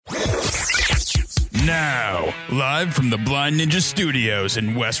Now, live from the Blind Ninja Studios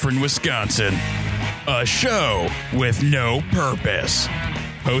in Western Wisconsin, a show with no purpose,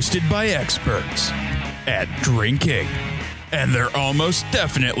 hosted by experts at drinking, and they're almost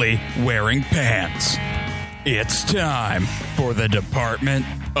definitely wearing pants. It's time for the Department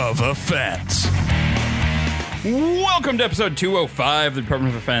of Offense. Welcome to episode 205 of the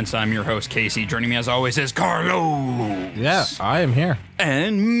Department of Offense. I'm your host, Casey. Joining me as always is Carlos. Yeah, I am here.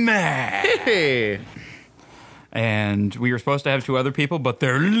 And Matt. Hey. And we were supposed to have two other people, but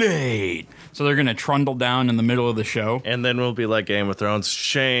they're late. So they're going to trundle down in the middle of the show. And then we'll be like Game of Thrones.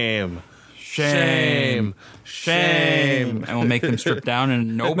 Shame. Shame. Shame. And we'll make them strip down,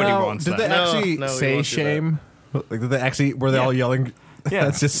 and nobody wants did that. they actually No, we say won't do shame? Like, did they actually, were they all yelling? Yeah.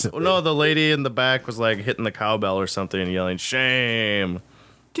 That's just... No, the lady in the back was like hitting the cowbell or something and yelling, shame.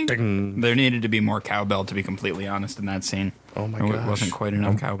 Ding. There needed to be more cowbell, to be completely honest, in that scene. Oh my There gosh. wasn't quite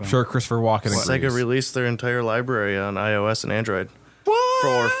enough cowbell. sure Christopher Walken agrees. Sega released their entire library on iOS and Android. What?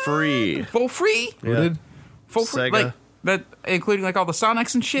 For free. Full free? Who did? Full free? Sega. Like, that, including like all the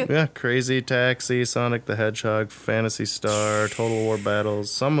Sonics and shit? Yeah, Crazy Taxi, Sonic the Hedgehog, Phantasy Star, Total War Battles.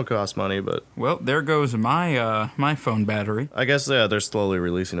 Some will cost money, but Well, there goes my my phone battery. I guess, yeah, they're slowly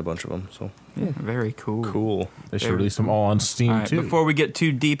releasing a bunch of them, so Yeah, very cool. cool. They should release them all on Steam, All right, too. before we get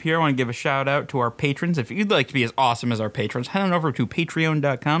too deep here, I want to give a shout out to our patrons. If you'd like to be as awesome as our patrons, head on over to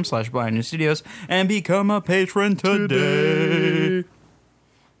patreon.com/blindnewstudios and become a patron today.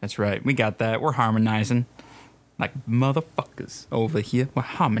 That's right. We got that. We're harmonizing like motherfuckers over here. We're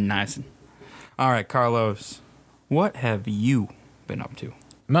harmonizing. All right, Carlos, what have you been up to?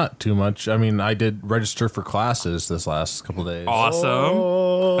 Not too much. I mean, I did register for classes this last couple days.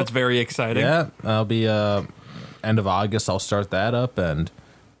 Awesome. That's very exciting. Yeah, I'll be, end of August, I'll start that up, and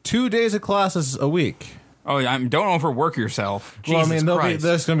 2 days of classes a week. Oh, yeah, don't overwork yourself. Well, I Jesus mean, Christ.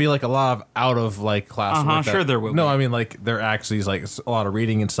 there's going to be like a lot of out of like class. work that- Sure there will No, be. I mean like there actually is like a lot of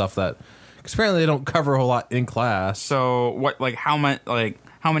reading and stuff that because apparently they don't cover a whole lot in class. So what? Like how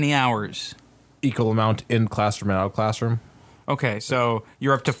many hours? Equal amount in classroom and out of classroom. Okay, so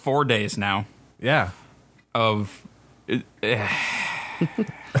you're up to 4 days now Yeah. of.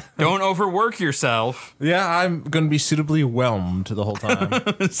 Don't overwork yourself. Yeah, I'm going to be suitably whelmed the whole time.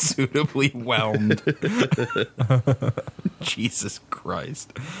 Suitably whelmed. Jesus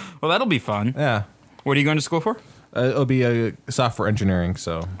Christ. Well, that'll be fun. Yeah. What are you going to school for? It'll be a software engineering,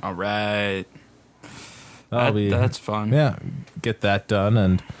 so All right. that's fun. Yeah, get that done.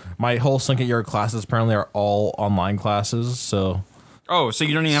 And my whole second year classes apparently are all online classes, so Oh, so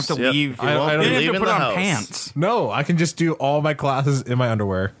you don't even have to Yep. leave. You won't I you don't don't leave have to in put the on house. pants. no, I can just do all my classes in my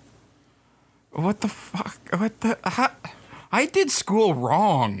underwear. What the fuck? What the? I did school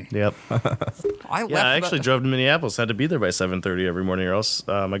wrong. Yep. I Yeah, I actually drove to Minneapolis. Had to be there by 7:30 every morning, or else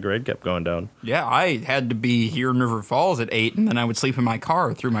my grade kept going down. Yeah, I had to be here in River Falls at 8, and then I would sleep in my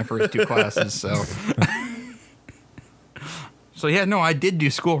car through my first two classes. So, so yeah, no, I did do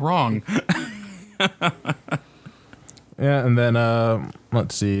school wrong. Yeah, and then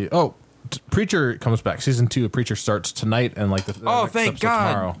let's see. Oh, Preacher comes back. Season 2 of Preacher starts tonight, and like the Oh, next thank episode God,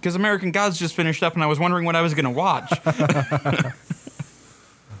 tomorrow. because American Gods just finished up, and I was wondering what I was going to watch.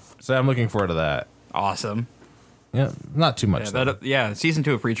 So I'm looking forward to that. Awesome. Yeah, not too much. Yeah, season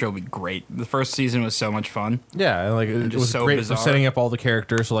 2 of Preacher will be great. The first season was so much fun. Yeah, and like it just was so great bizarre. for setting up all the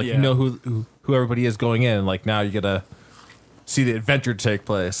characters, so like Yeah. you know who everybody is going in. Like now you gotta see the adventure take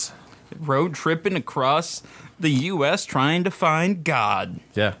place. Road tripping across the U.S. trying to find God.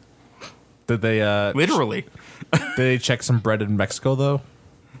 Yeah. Did they Literally. did they check some bread in Mexico though?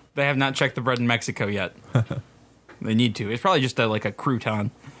 They have not checked the bread in Mexico yet. They need to. It's probably just like a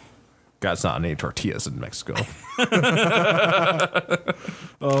crouton. God's not any tortillas in Mexico.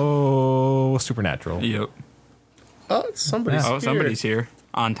 Oh, supernatural. Yep. Oh, somebody's Oh, here. somebody's here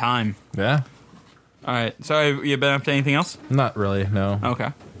on time. Yeah. All right. So you been up to anything else? Not really. No. Okay.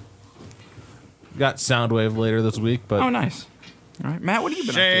 Got Soundwave later this week, but Oh, nice. All right, Matt. What have you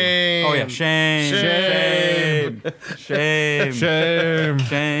been Shame. up to? Oh yeah, shame, shame, shame.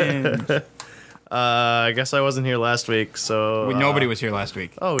 shame. I guess I wasn't here last week, so Nobody was here last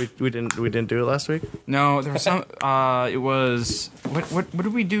week. Oh, we didn't do it last week. No, there was some. It was what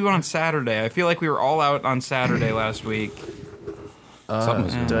did we do on Saturday? I feel like we were all out on Saturday last week.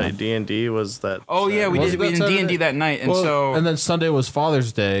 D&D was that. Oh yeah, we Was did. it We that did D&D Saturday? that night, and Well, so and then Sunday was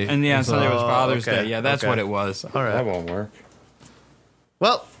Father's Day. and yeah, So- Sunday was Father's okay, Day. Yeah, that's okay. what it was. All right. That won't work.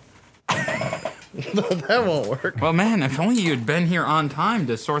 Well, that won't work. Well, man, if only you had been here on time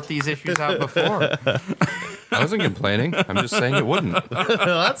to sort these issues out before. I wasn't complaining. I'm just saying it wouldn't. No,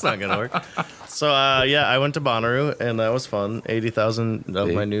 that's not gonna work. So, yeah, I went to Bonnaroo, and that was fun. 80,000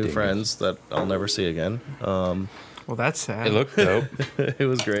 of my new friends that I'll never see again. Well, that's sad. It looked dope. It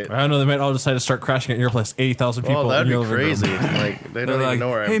was great. I don't know. They might all decide to start crashing at your place. 80,000 people. Oh, that'd in be your living room. crazy. Like, they don't They're even know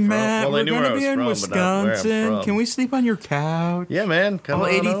where hey, I'm Matt, from. Well, they we're knew where I going to was be in from, but not where I'm Wisconsin. from. Can we sleep on your couch? Yeah, man. Come All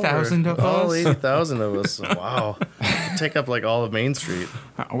on 80,000 over. of All us? 80,000 of us. Wow. Take up like all of Main Street.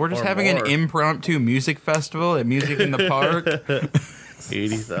 We're just Or having more. an impromptu music festival at Music in the Park.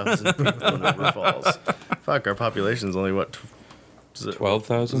 80,000 people in River Falls. Fuck, our population's only what?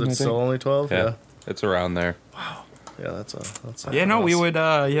 12,000, Is it I still think? only 12? Yeah. It's around there. Yeah, that's a Yeah, no, we would.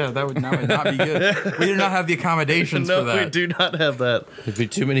 That would not be good. We do not have the accommodations for No, that. we do not have that. It'd be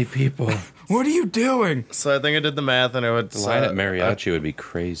too many people. What are you doing? So I think I did the math, and I would The line at mariachi would be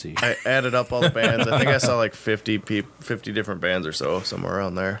crazy. I added up all the bands. I think I saw like 50 different bands or so, somewhere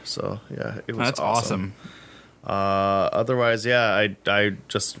around there. So yeah, it was That's awesome. Otherwise, yeah, I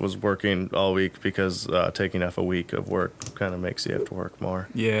just was working all week because taking off a week of work kind of makes you have to work more.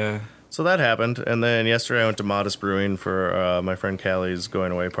 Yeah. So that happened, and then yesterday I went to Modest Brewing for my friend Callie's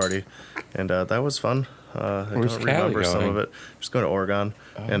going away party, and that was fun. I Where's don't Callie remember some going? of it. Just going to Oregon,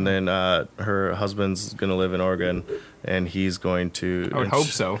 and then her husband's going to live in Oregon, and he's going to. I would hope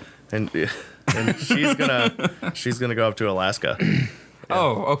so. And she's gonna go up to Alaska.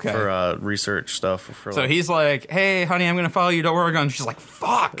 Oh, okay. For research stuff. For So he's like, "Hey, honey, I'm going to follow you to Oregon." She's like,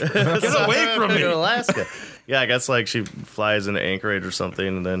 "Fuck, get away from me!" to Alaska. Yeah, I guess like she flies into Anchorage or something,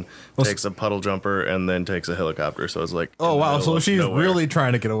 and then takes a puddle jumper, and then takes a helicopter. So it's like, Oh, in the wow. middle So of she's nowhere. really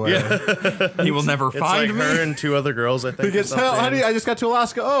trying to get away. He will never It's find like me. her and two other girls, I think. or Because, something. honey, I just got to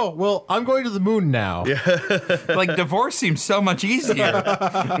Alaska. Oh, well, I'm going to the moon now. Yeah. Like divorce seems so much easier,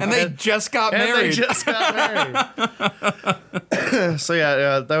 and they just got And they married. just got married. So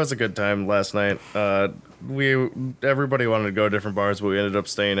yeah, that was a good time last night. Everybody wanted to go to different bars, but we ended up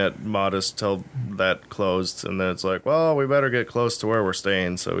staying at Modest till that closed, and then it's like, well, we better get close to where we're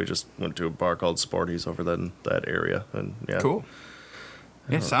staying, so we just went to a bar called Sporty's over that area, and yeah, Cool.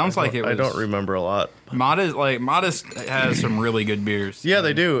 It sounds like it was. I don't remember a lot. Modest has some really good beers. Yeah,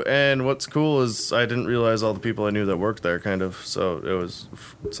 they do. And what's cool is I didn't realize all the people I knew that worked there, kind of. So it was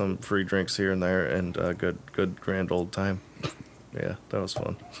some free drinks here and there, and good grand old time. Yeah, that was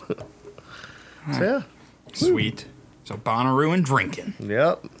fun. So yeah, Sweet. So Bonnaroo and drinking.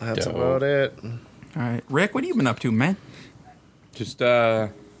 yep, that's Dope. about it. All right, Rick, what have you been up to, man? Just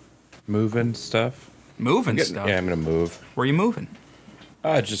moving stuff. Moving stuff. Yeah, I'm gonna move. Where you moving?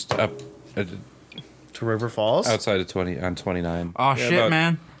 Just up To River Falls. outside of 29. Oh shit, about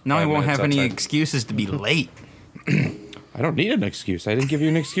man! Now we 5 won't have minutes any outside. excuses to be late. I don't need an excuse. I didn't give you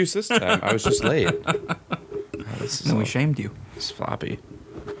an excuse this time. I was just late. This is And we all- shamed you. It's floppy.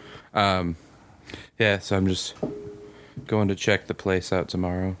 Yeah, so I'm just going to check the place out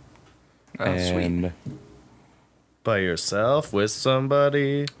tomorrow. Oh, and sweet. By yourself, with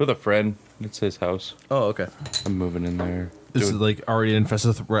somebody. with a friend. It's his house. Oh, okay. I'm moving in there. Is it like already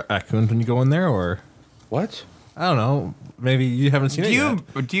infested with raccoons when you go in there, or What? I don't know? Maybe you haven't seen Do it you-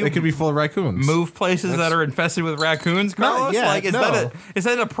 yet. do you It could be full of raccoons. Move places that are infested with raccoons, Carlos? yet, Like, is no.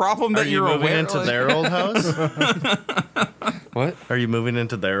 that a problem that Are you you're moving aware into like- their old house? What? Are you moving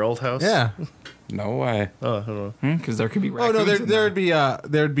into their old house? Yeah. No way. Oh, I don't know. Because there could be Oh raccoons. no, in there.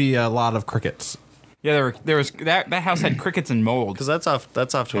 there'd be a lot of crickets. Yeah, there was that house had crickets and mold. Because that's off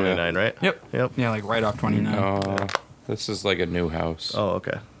 29, right? Yep. Yep. Yeah, like right off 29. This is like a new house. Oh,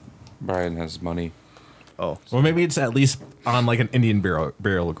 okay. Brian has money. Oh, Well, maybe it's at least on like an Indian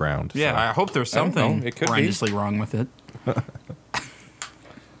burial ground. Yeah, I hope there's I don't know. something It could be. horrendously wrong with it.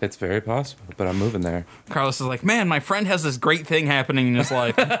 It's very possible, but I'm moving there. Carlos is like, man, my friend has this great thing happening in his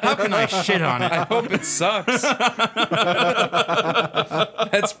life. How can I shit on it? I hope it sucks.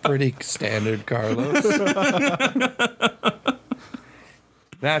 That's pretty standard, Carlos.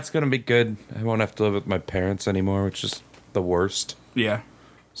 That's going to be good. I won't have to live with my parents anymore, which is the worst. Yeah.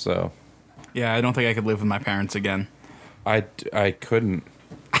 So Yeah, I don't think I could live with my parents again. I couldn't.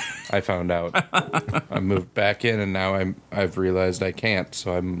 I found out. I moved back in, and now I've realized I can't,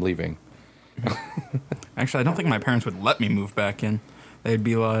 so I'm leaving. Actually, I don't think my parents would let me move back in. They'd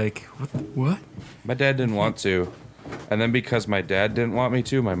be like, what? My dad didn't want to. And then because my dad didn't want me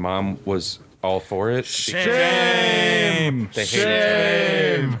to, my mom was all for it. Shame! They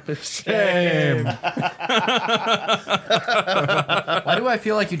hated Shame. Why do I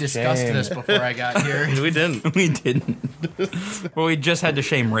feel like you discussed this before I got here? we didn't. We didn't. Well, we just had to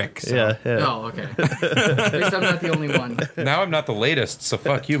shame Rick. So. Yeah, yeah. Oh, okay. At least I'm not the only one. Now I'm not the latest, so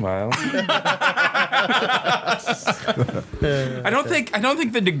fuck you, Miles. I don't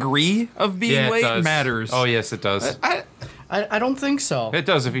think the degree of being late matters. Oh yes, it does. I I don't think so. It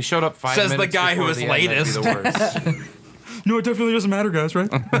does. If he showed up 5 Says the minutes guy who before was the end, that'd be latest. the worst. No, it definitely doesn't matter, guys, right?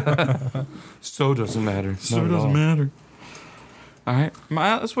 So doesn't matter. So Not it at all. doesn't matter. All right,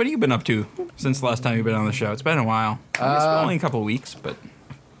 Miles, what have you been up to since the last time you've been on the show? It's been a while. It's been only a couple of weeks, but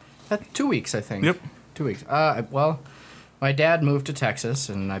 2 weeks, I think. Yep. 2 weeks. Well, my dad moved to Texas,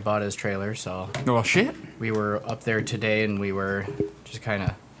 and I bought his trailer, so well, shit. we were up there today, and we were just kind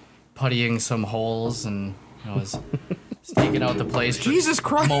of puttying some holes, and I was staking out the place. for Jesus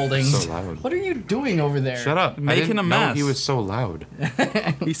Christ. Molding. So loud. What are you doing over there? Shut up. Making I didn't a know mess. he was so loud.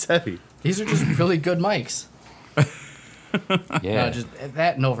 He's heavy. These are just really good mics. Yeah. No, just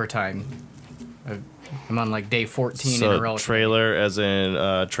that and overtime. I'm on like day 14 in a row. So trailer as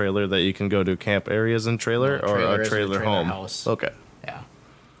in trailer that you can go to camp areas in trailer, No, or trailer a as in a trailer trailer home? house. Okay. Yeah.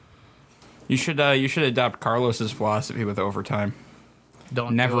 You should adopt Carlos's philosophy with overtime.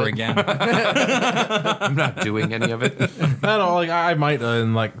 Don't Never do it. again. I'm not doing any of it. I don't like. I might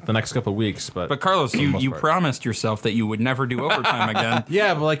in like the next couple of weeks, but But Carlos, for the most you part. promised yourself that you would never do overtime again.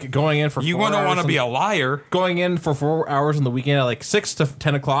 Yeah, but like going in for You 4 don't want hours to be on- a liar. going in for 4 hours on the weekend at like 6 to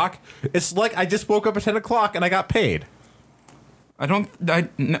 10 o'clock. It's like I just woke up at 10 o'clock and I got paid.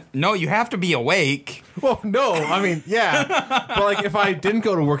 No, you have to be awake. Well, no, I mean, yeah, but like if I didn't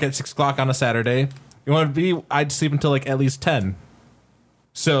go to work at 6 o'clock on a Saturday, you want to be? I'd sleep until like at least 10.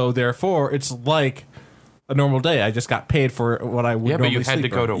 So therefore, it's like a normal day. I just got paid for what I would. Yeah, but normally you had to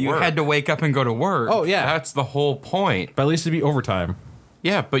sleep go in. to You work. had to wake up and go to work. Oh yeah, That's the whole point. but at least it'd be overtime.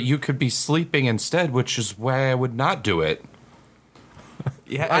 Yeah, but you could be sleeping instead, which is why I would not do it.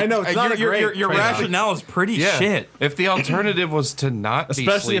 Yeah, I know, it's not a your great your trade-off. rationale is pretty Yeah. shit. If the alternative was to not be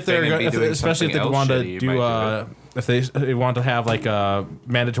Especially if sleeping they're and be if, doing especially if something they else want to shitty, you do might if they want to have like a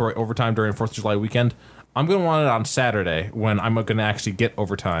mandatory overtime during 4th of July weekend. I'm going to want it on Saturday when I'm going to actually get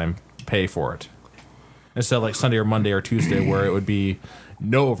overtime pay for it. Instead of like Sunday or Monday or Tuesday where it would be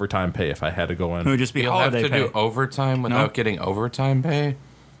no overtime pay if I had to go It would in. just be You'll have holiday to pay. do overtime without getting overtime pay?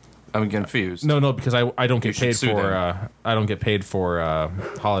 I'm confused. No, because I don't get should paid sue for them. I don't get paid for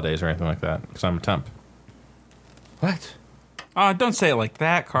holidays or anything like that because I'm a temp. What? Don't say it like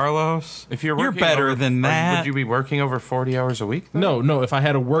that, Carlos. If you're You're working better over- than that. Would you be working over 40 hours a week? then? No. If I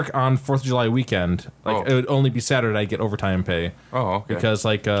had to work on 4th of July weekend, like Oh. it would only be Saturday I get overtime pay. Oh, okay. Because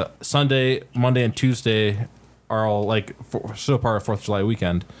like Sunday, Monday, and Tuesday are all like still part of 4th of July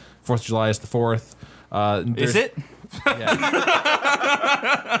weekend. 4th of July is the 4th. Is it? Yeah.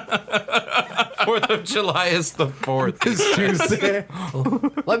 4th of July is the 4th. It's Tuesday.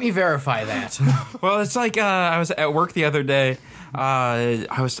 Let me verify that. Well, it's like I was at work the other day. I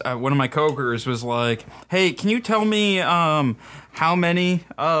was one of my coworkers was like, "Hey, can you tell me how many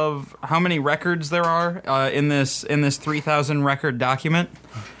records there are in this 3,000 record document?"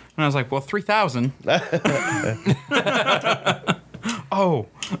 And I was like, "Well, 3,000." Oh,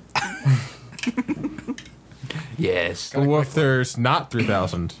 Yes. Well, if there's not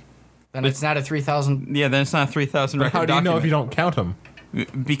 3,000, Then it's not a 3,000. yeah. Then it's not a 3,000 record how do you document. know if you don't count them?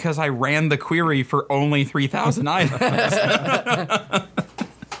 Because I ran the query for only 3,000 items.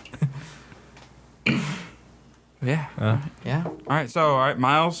 Yeah. Yeah. All right,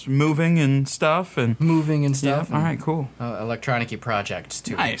 Miles, moving and stuff, and Moving and yeah. stuff. All right, cool. Electronic-y projects,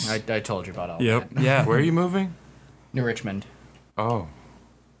 too. Nice. I told you about all Yep. that. Yeah. Where are you moving? New Richmond. Oh.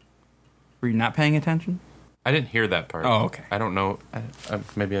 Were you not paying attention? I didn't hear that part. Oh, okay. I don't know.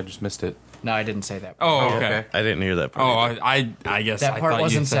 Maybe I just missed it. No, I didn't say that. Oh, okay. I didn't hear that Oh, part. I guess That I part thought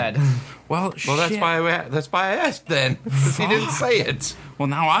wasn't you said. said. Well, Well, that's shit. why I asked then. 'Cause he didn't say it. Well,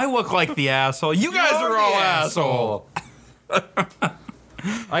 now I look like the asshole. You guys You're are all the asshole. I can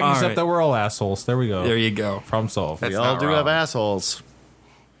All accept right. that we're all assholes. There we go. There you go. Problem solved. We That's all not do wrong. have assholes.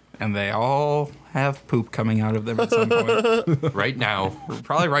 And they all have poop coming out of them at some point. Right now.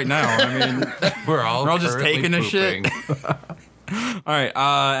 Probably right now. I mean, We're all just currently taking a shit. pooping. all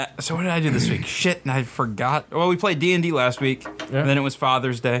right. So what did I do this week? Shit, and I forgot. Well, we played D&D last week. Yeah. And then it was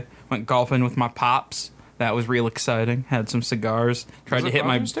Father's Day. Went golfing with my pops. That was real exciting. Had some cigars. Tried Was to it hit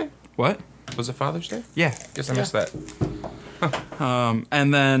Father's my... Day? What? Was it Father's Day? Yeah. Guess I missed that.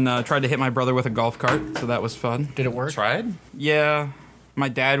 And then tried to hit my brother with a golf cart, so that was fun. Did it work? Tried? Yeah. My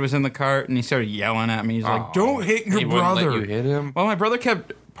dad was in the cart, and he started yelling at me. He's like, "Don't hit your He wouldn't brother." let you hit him? Well, my brother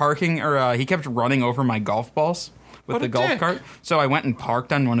kept parking, or he kept running over my golf balls with What the a golf dick. cart. So I went and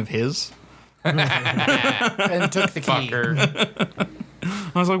parked on one of his. And took the key. Fucker.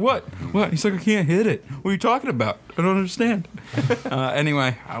 I was like, "What? What?" He's like, "I can't hit it. What are you talking about? I don't understand."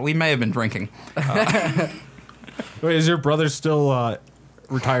 Anyway, we may have been drinking. Wait, is your brother still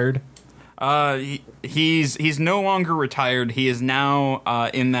retired? He's no longer retired. He is now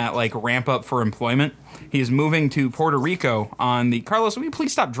in that like ramp up for employment. He is moving to Puerto Rico on the. Carlos, will you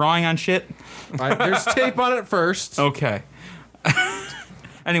please stop drawing on shit? There's tape on it first. Okay.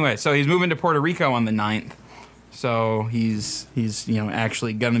 Anyway, so he's moving to Puerto Rico on the 9th. So he's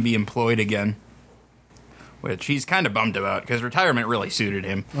actually gonna be employed again, which he's kind of bummed about because retirement really suited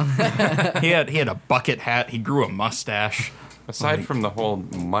him. he had a bucket hat. He grew a mustache. Aside from the whole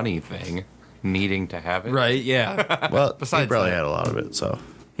money thing, needing to have it. Right? Yeah. Well, Besides he probably that. had a lot of it, so.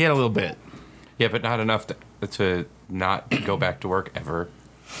 He had a little bit. Yeah, but not enough to not go back to work ever,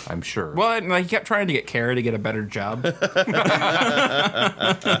 I'm sure. Well, like, he kept trying to get Kara to get a better job.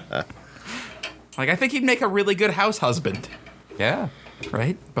 Like, I think he'd make a really good house husband, Yeah.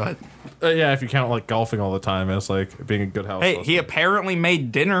 right? But Yeah, if you count like golfing all the time, it's like being a good house. hey, husband. he apparently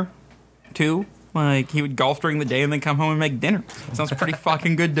made dinner too. Like, he would golf during the day and then come home and make dinner. Sounds pretty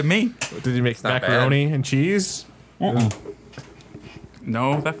fucking good to me. Did you make not macaroni and cheese? No,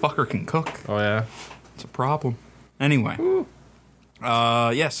 that fucker can cook. Oh yeah. It's a problem. Anyway,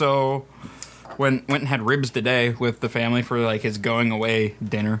 yeah. So went and had ribs today with the family for like his going away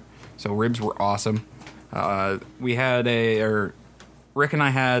dinner. So ribs were awesome. We had Rick and I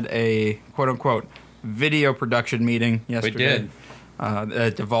had a quote unquote video production meeting yesterday. We did.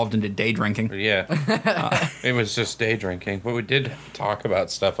 It evolved into day drinking. Yeah. It was just day drinking. But we did talk about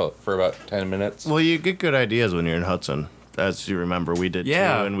stuff for about 10 minutes. Well, you get good ideas when you're in Hudson. As you remember, we did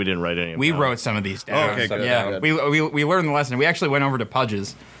Yeah. too, and we didn't write any of them We down. wrote some of these down. Oh, okay, good. Yeah, Good. we learned the lesson. We actually went over to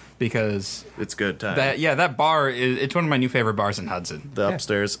Pudge's because It's good time. that bar it's one of my new favorite bars in Hudson. The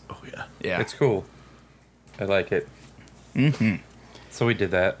upstairs. Oh, yeah. Yeah, It's cool. I like it. Mm-hmm. So we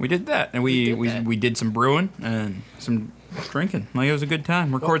did that. we did that, and We we did that. did some brewing and some drinking. Like, it was a good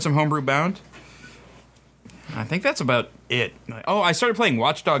time. Record some homebrew bound. I think that's about it. Oh, I started playing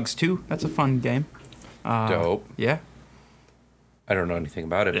Watch Dogs 2. That's a fun game. Dope. Yeah. I don't know anything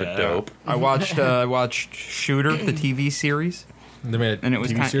about it, but dope. I watched Shooter, the TV series, They made a and it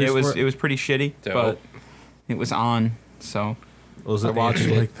was TV series for it was pretty shitty, Dope. but it was on. So Was I it watched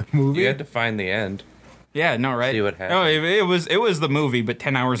it. like the movie? You had to find the end. yeah, no, right? See what happened. No, it was the movie, but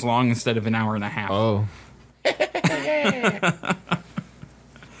 10 hours long instead of an hour and a half. Oh.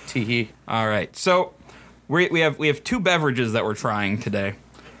 Teehee. All right, so we have two beverages that we're trying today.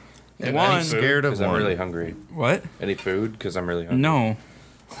 And One- I'm scared of Because I'm one. really hungry. What? Any food? Because I'm really hungry. No.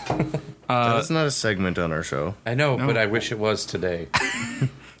 That's not a segment on our show. I know, No. but I wish it was today.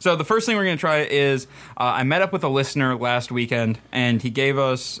 So the first thing we're going to try is I met up with a listener last weekend, and he gave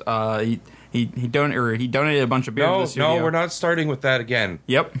us he donated a bunch of beer to No, the studio. no, we're not starting with that again.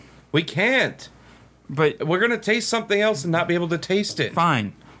 Yep, We can't. but We're going to taste something else and not be able to taste it.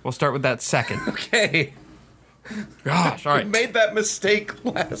 fine. We'll start with that second. Okay. Gosh, all We right. made that mistake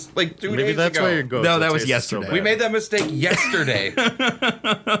last, like 2 Maybe days that's ago. why your goat. No, that was yesterday. We made that mistake yesterday.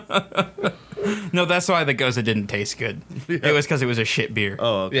 No, that's why the Goza didn't taste good. It was because it was a shit beer.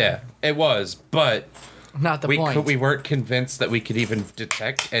 Oh, okay. Yeah, it was, but Not the we point. we weren't convinced that we could even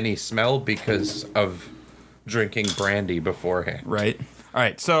detect any smell because of drinking brandy beforehand. Right. All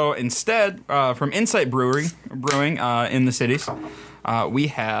right. So instead, from Insight Brewing in the cities, we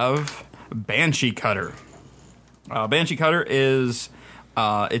have Banshee Cutter. Banshee Cutter is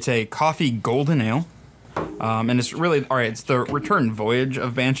it's a coffee golden ale, and it's really all right. It's the return voyage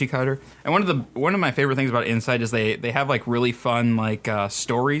of Banshee Cutter, and one of my favorite things about Insight is they have like really fun like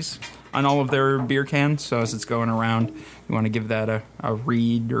stories on all of their beer cans. So as it's going around, you want to give that a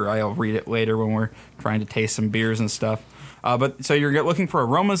read, or I'll read it later when we're trying to taste some beers and stuff. But so you're looking for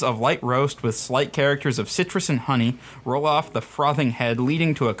aromas of light roast with slight characters of citrus and honey roll off the frothing head,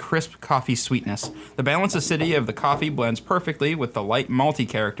 leading to a crisp coffee sweetness. The balanced acidity of the coffee blends perfectly with the light malty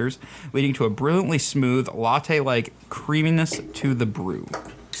characters, leading to a brilliantly smooth latte-like creaminess to the brew.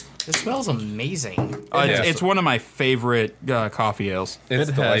 It smells amazing. Yeah. It's one of my favorite coffee ales. It's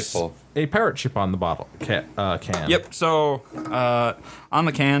It delightful. has a pirate ship on the bottle can. Yep. So on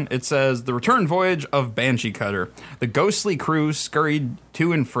the can, it says the return voyage of Banshee Cutter. The ghostly crew scurried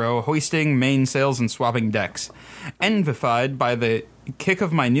to and fro, hoisting mainsails and swapping decks. Envified by the kick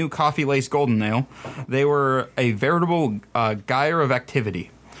of my new coffee-laced golden ale, they were a veritable gyre of activity.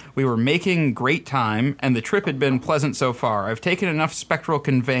 We were making great time, and the trip had been pleasant so far. I've taken enough spectral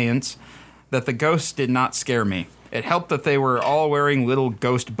conveyance that the ghosts did not scare me. It helped that they were all wearing little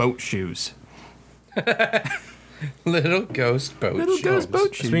ghost boat shoes. Little ghost boat. Little shoes. ghost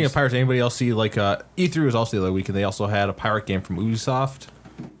boat shoes. Speaking of pirates, anybody else see like E3 was also the other week, and they also had a pirate game from Ubisoft.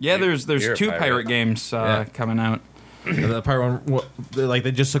 Yeah, there's You're a two pirate. pirate games coming out. And the pirate one,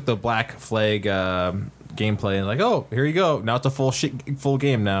 they just took the Black Flag gameplay and like, oh, here you go. Now it's a full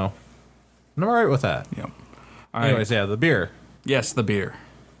game now. And I'm all right with that. Yep. All right. Anyways, yeah, the beer. Yes, the beer.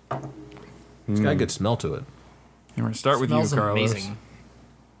 It's got a good smell to it. And we're going to start with you, Smells Carlos. amazing.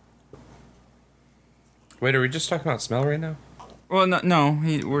 Wait, are we just talking about smell right now? Well, no,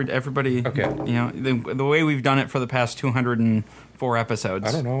 we're everybody. Okay. You know, the way we've done it for the past 204 episodes.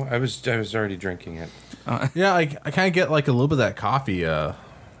 I don't know. I was already drinking it. Yeah, I kind of get like a little bit of that coffee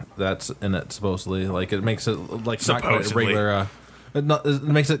that's in it supposedly. Like it makes it like not quite Supposedly. regular. It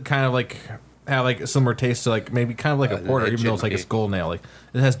makes it kind of like have like a similar taste to like maybe kind of like a porter, even though it's like a gold nail. Like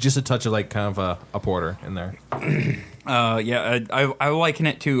it has just a touch of like kind of a porter in there. Yeah, I liken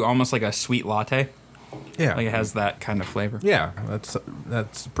it to almost like a sweet latte. Yeah, Like it has that kind of flavor. yeah,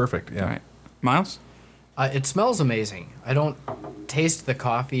 that's perfect. Yeah. All right. Miles? It smells amazing. I don't taste the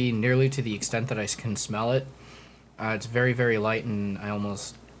coffee nearly to the extent that I can smell it. It's very, very light, and I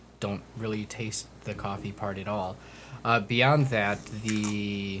almost don't really taste the coffee part at all. Beyond that,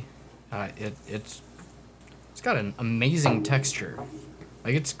 it's got an amazing texture.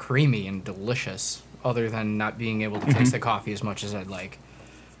 Like it's creamy and delicious. Other than not being able to taste the coffee as much as I'd like.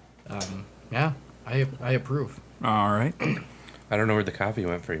 Yeah, I approve. All right. I don't know where the coffee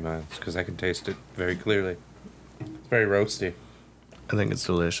went for you, Miles, because I can taste it very clearly. It's very roasty. I think it's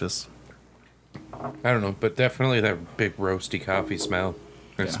delicious. I don't know, but definitely that big roasty coffee smell.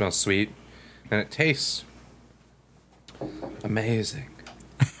 And it Yeah. smells sweet. And it tastes amazing.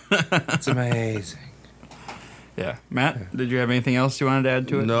 It's amazing. Yeah. Matt, did you have anything else you wanted to add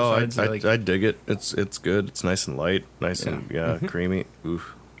to it? No, besides, like- I dig it. It's good. It's nice and light, nice and creamy.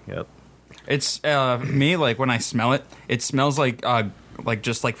 Oof. Yep. It's me, like when I smell it, it smells like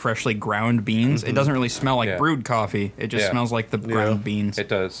just like freshly ground beans. It doesn't really smell like Yeah. brewed coffee. It just Yeah. smells like the ground beans. It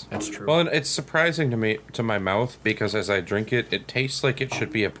does. That's true. Well, and it's surprising to me, to my mouth, because as I drink it, it tastes like it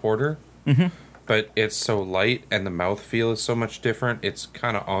should be a porter. Mm-hmm. But it's so light, and the mouthfeel is so much different. It's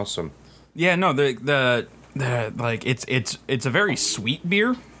kind of awesome. Yeah, no, the like it's a very sweet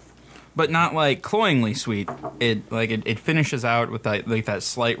beer, but not like cloyingly sweet. It finishes out with that like that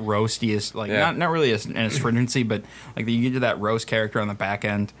slight roastiest, like Yeah. not really an astringency, but like you get to that roast character on the back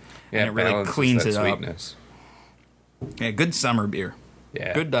end, Yeah, and it really balances cleans that it sweetness. up. Yeah, good summer beer.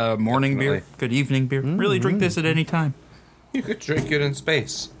 Yeah. Good morning beer. definitely. Good evening beer. Really drink this at any time. You could drink it in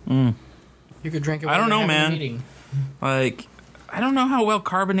space. You could drink it. I don't while know, you're having a man. meeting. Like, I don't know how well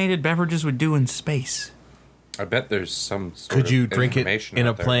carbonated beverages would do in space. I bet there's some sort Could of you drink it information in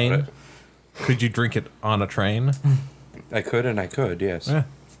a out there plane? about it. Could you drink it on a train? I could and I could, yes. Yeah.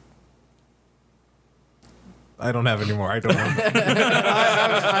 I don't have any more. I don't know.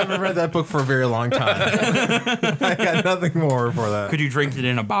 I haven't read that book for a very long time. I got nothing more for that. Could you drink it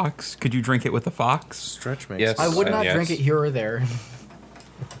in a box? Could you drink it with a fox? Stretch makes. Yes. I would not Yes. drink it here or there.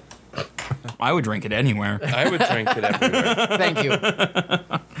 I would drink it anywhere. I would drink it everywhere. Thank you.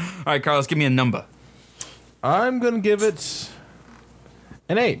 All right, Carlos, give me a number. I'm going to give it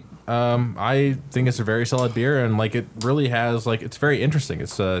an 8. I think it's a very solid beer, and like it really has like it's very interesting.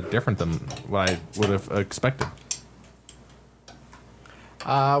 It's different than what I would have expected.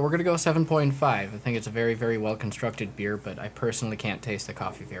 We're gonna go 7.5. I think it's a very, very well constructed beer, but I personally can't taste the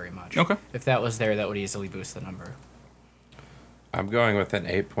coffee very much. Okay. If that was there, that would easily boost the number. I'm going with an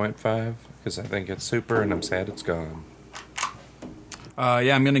 8.5 because I think it's super and I'm sad it's gone.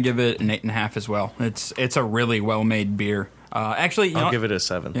 Yeah, I'm gonna give it an 8.5 as well. It's a really well made beer. Actually, you know I'll what? give it a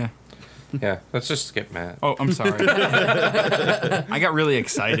 7. Yeah. Yeah, let's just skip Matt. Oh, I'm sorry. I got really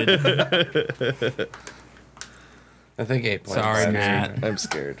excited. I think 8.5. Sorry, is Matt. right. I'm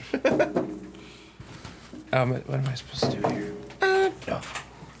scared. What am I supposed to do here?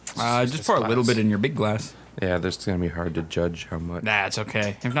 Just pour a little bit in your big glass. Yeah, this is going to be hard to judge how much. Nah, it's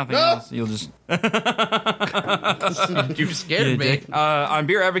okay. If nothing else, you'll just You scared me. on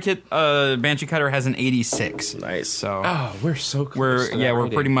Beer Advocate, Banshee Cutter has an 86. Nice. So Oh, we're so close. we're to that we're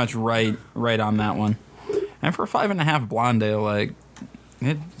rating. pretty much right on that one. And for a 5.5 blonde ale, like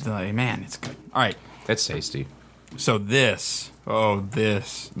man, it's good. All right, It's tasty. so this.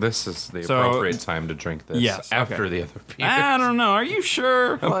 This is the So- appropriate time to drink this. Yes, After okay. the other beers. I don't know. Are you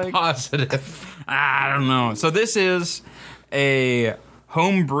sure? I'm Like, positive. I don't know. So this is a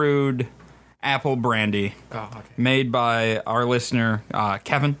home-brewed apple brandy Oh, okay. made by our listener,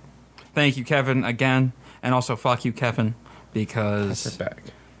 Kevin. Thank you, Kevin, again. And also, fuck you, Kevin, because, We're back.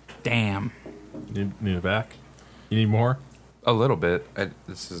 damn. You need it back? You need more? A little bit.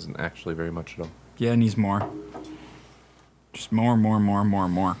 This isn't actually very much at all. Yeah, it needs more. Just more.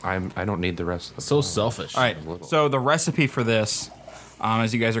 I don't need the rest of the So selfish. All right, A little. so the recipe for this,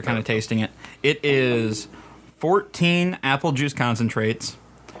 as you guys are kind of tasting it, it is 14 apple juice concentrates,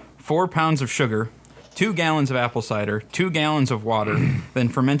 4 pounds of sugar, 2 gallons of apple cider, 2 gallons of water, then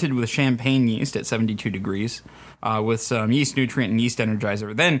fermented with champagne yeast at 72 degrees, with some yeast nutrient and yeast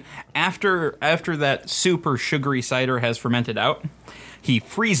energizer. Then, after that super sugary cider has fermented out, he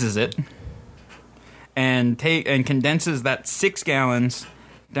freezes it and condenses that 6 gallons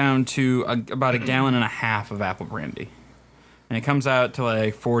down to about a gallon and a half of apple brandy. And it comes out to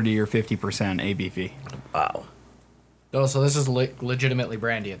like 40 or 50% ABV. Wow. Oh, so this is legitimately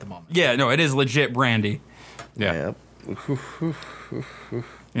brandy at the moment. Yeah, no, it is legit brandy. Yeah.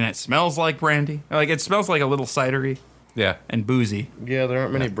 And it smells like brandy. Like, it smells like a little cidery Yeah. and boozy. Yeah, there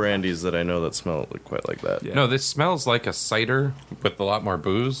aren't many brandies that I know that smell quite like that. Yeah. No, this smells like a cider with a lot more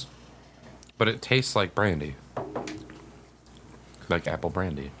booze, but it tastes like brandy. Like apple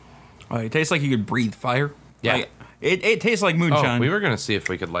brandy. It tastes like you could breathe fire. Yeah. Like, it tastes like Oh, moonshine. we were going to see if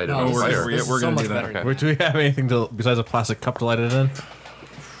we could light it No, on this is- fire. this is we're so gonna much do that. better. Okay. Wait, do we have anything besides a plastic cup to light it in?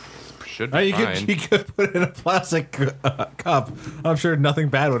 Should Oh, be you fine. could put it in a plastic cup. I'm sure nothing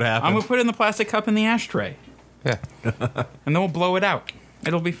bad would happen. I'm going to put it in the plastic cup in the ashtray. Yeah. And then we'll blow it out.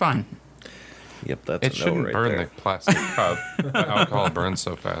 It'll be fine. Yep, that's It a no shouldn't right burn there. the plastic cup. The alcohol burns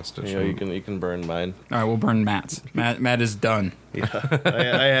so fast. It You know, shouldn't. you can burn mine. All right, we'll burn Matt's. Matt is done. Yeah,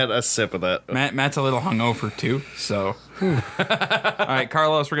 I had a sip of that. Matt's a little hungover, too, so. All right,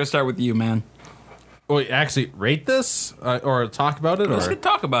 Carlos, we're going to start with you, man. Wait, actually, rate this or talk about it? Let's Or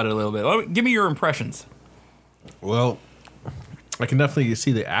talk about it a little bit. Give me your impressions. well, I can definitely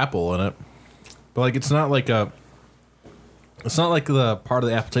see the apple in it, but like it's not like the part of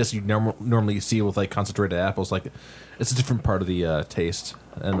the apple taste you normally see with like concentrated apples. Like it's a different part of the taste,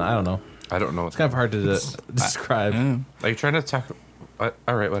 and I don't know. I don't know. It's kind of hard to describe. Are you trying to talk?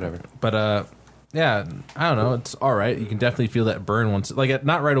 All right, whatever. But yeah, I don't know. It's all right. You can definitely feel that burn once, like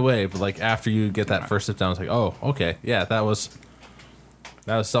not right away, but like after you get that first sip down, it's like, oh, okay, yeah, that was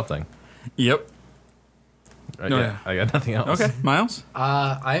something. Yep. No, Yeah, I got nothing else. Okay, Miles?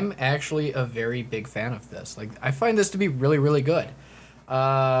 I'm actually a very big fan of this. Like, I find this to be really, really good.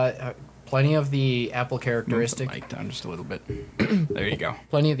 Plenty of the apple Move the characteristic. mic down just a little bit. There you go.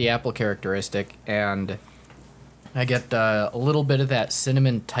 Plenty of the apple characteristic, and I get a little bit of that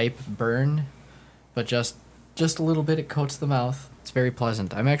cinnamon type burn, but just a little bit. It coats the mouth. It's very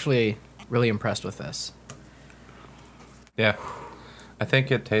pleasant. I'm actually really impressed with this. Yeah, I think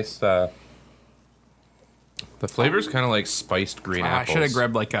it tastes. The flavor's kind of like spiced green I apples. should have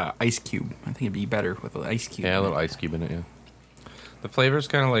grabbed like a ice cube. I think it'd be better with an ice cube. Yeah, a little ice cube in it. Yeah, the flavor's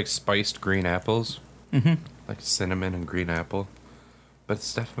kind of like spiced green apples, like cinnamon and green apple, but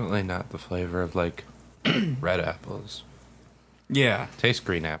it's definitely not the flavor of like red apples. Yeah. Tastes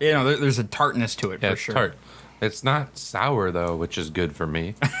green apple. You know, there's a tartness to it Yeah, for it's sure. tart. It's not sour though, which is good for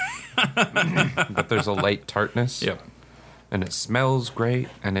me. But there's a light tartness. Yep. And it smells great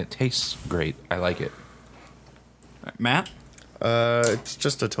and it tastes great. I like it. Matt? It's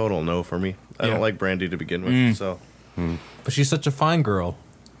just a total no for me. I Yeah. don't like brandy to begin with, so But she's such a fine girl.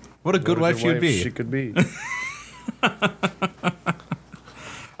 What a good what a wife she would be. She could be.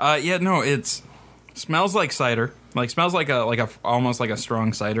 Yeah, no, it's smells like cider. Like smells like a almost like a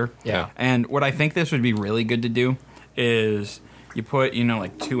strong cider. Yeah. And what I think this would be really good to do is you put,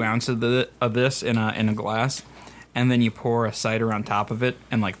 like 2 ounces of this in a glass, and then you pour a cider on top of it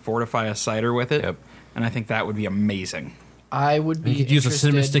and like fortify a cider with it. Yep. And I think that would be amazing. I would be You could use a interested-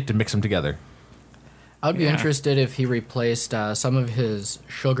 cinnamon stick to mix them together. I would be Yeah. interested if he replaced some of his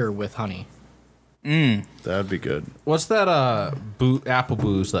sugar with honey. That'd be good. What's that apple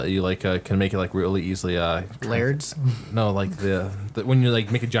booze that you like can make it like really easily? Lairds? No, like the when you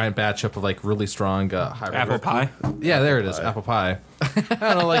like make a giant batch up of like really strong high Apple pie? Yeah, there it is, apple pie. I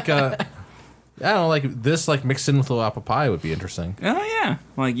don't know, like this like mixed in with a little apple pie would be interesting. Oh yeah.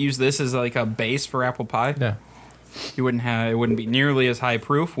 Like use this as like a base for apple pie. Yeah. It wouldn't be nearly as high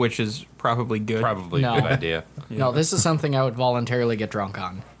proof, which is probably good. Probably No. a good idea. No, this is something I would voluntarily get drunk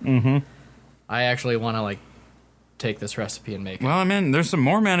on. Mm-hmm. I actually want to, take this recipe and make it. Well, I mean, there's some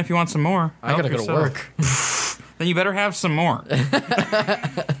more, man, if you want some more. I gotta Help go to yourself. work. Then you better have some more.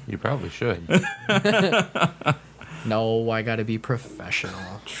 You probably should. No, I gotta be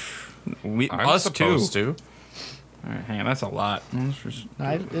professional. I'm Us supposed too. to. All right, hang on, that's a lot. Let's just-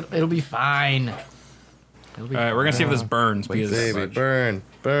 It'll be fine. All right, we're gonna see if this burns. Because Baby, burn,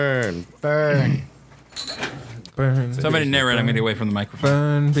 burn. Burn. Burn, somebody narrate. I'm gonna get away from the microphone.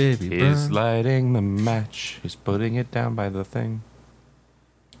 burn, baby, He's burn. lighting the match. He's putting it down by the thing.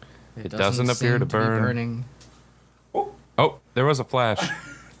 It doesn't appear seem to be burn. burning. Oh, there was a flash.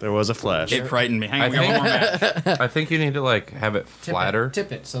 There was a flash. It frightened me. Hang on, I we got one more match. I think you need to have it Tip flatter.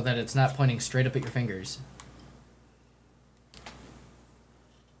 Tip it so that it's not pointing straight up at your fingers.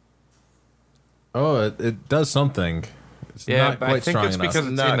 Oh, it does something. It's Yeah, not but quite I think strong it's enough. because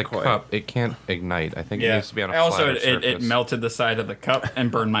it's Not in the quite. cup. It can't ignite. I think it Yeah. needs to be on a Also, flatter it surface. melted the side of the cup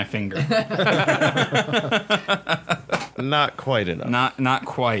and burned my finger. Not quite enough. Not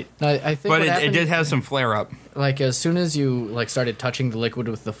quite. I think But what it happened, did have some flare up. like as soon as you like started touching the liquid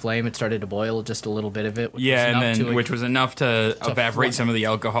with the flame, it started to boil just a little bit of it. Which was Yeah, and enough then to, which was enough to evaporate fl- some of the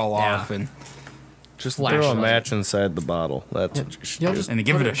alcohol Yeah. off and Just Flash throw a light. match inside the bottle. That's what you should You'll do. just and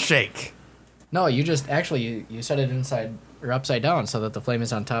give put it a shake. No, you just actually you set it inside or upside down so that the flame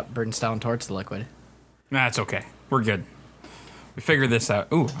is on top, burns down towards the liquid. Nah, it's okay. We're good. We figured this out.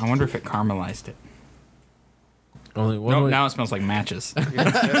 Ooh, I wonder if it caramelized it. Only one Nope, way. now it smells like matches.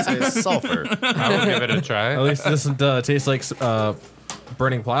 That's a sulfur. I will give it a try. At least it doesn't taste like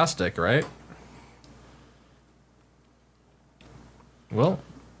burning plastic, right? Well,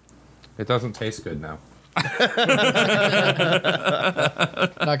 It doesn't taste good now.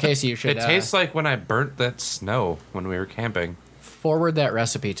 Now, Casey, you should It tastes like when I burnt that snow when we were camping. forward that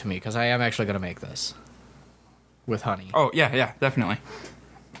recipe to me because I am actually going to make this with honey. Oh, yeah, definitely.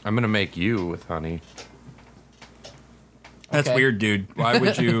 I'm gonna make you with honey. That's Okay. weird, dude. Why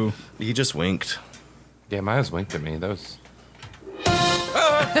would you... He just winked. Yeah, Miles winked at me. That was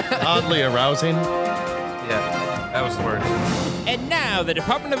Oddly arousing. yeah. That was the word. And now the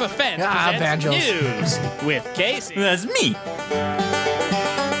Department of Defense Ah, presents banjos. news with Casey. That's me.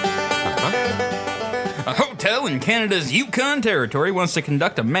 A hotel in Canada's Yukon Territory wants to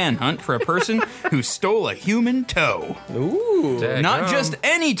conduct a manhunt for a person who stole a human toe. Not just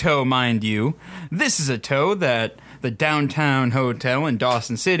any toe, mind you. This is a toe that the Downtown Hotel in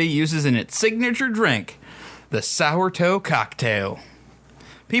Dawson City uses in its signature drink, the Sour Toe Cocktail.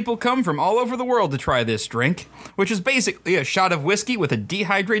 People come from all over the world to try this drink, which is basically a shot of whiskey with a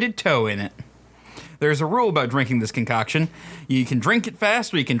dehydrated toe in it. There's a rule about drinking this concoction. You can drink it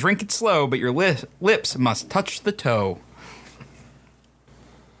fast or you can drink it slow, but your lips must touch the toe.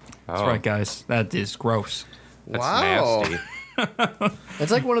 That's Oh, right, guys. That is gross. That's Wow. nasty.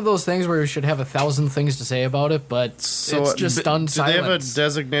 It's like one of those things where we should have 1,000 things to say about it, but it's just stunned do they have a silence.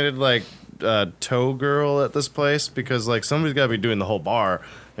 designated like toe girl at this place? Because like somebody's got to be doing the whole bar,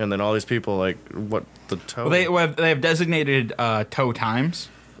 and then all these people like what the toe? Well, they have designated toe times,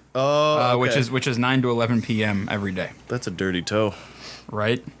 okay. which is 9 to 11 p.m. every day. That's a dirty toe.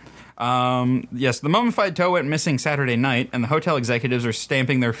 Right? Yes, the mummified toe went missing Saturday night, and the hotel executives are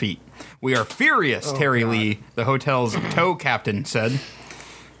stamping their feet. We are furious, Terry Lee, the hotel's toe captain, said.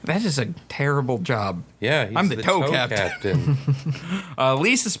 That is a terrible job. Yeah, he's I'm the toe captain.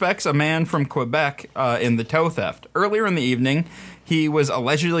 Lee suspects a man from Quebec in the toe theft. Earlier in the evening, he was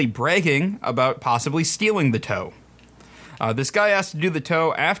allegedly bragging about possibly stealing the toe. This guy asked to do the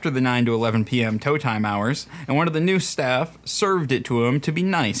toe after the 9 to 11 p.m. toe time hours, and one of the new staff served it to him to be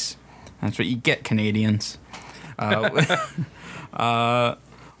nice. That's what you get, Canadians.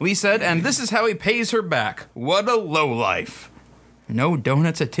 Lee said, and this is how he pays her back. What a lowlife. No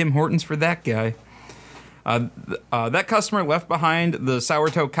donuts at Tim Hortons for that guy. That customer left behind the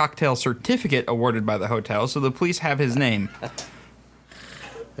sourdough cocktail certificate awarded by the hotel, so the police have his name.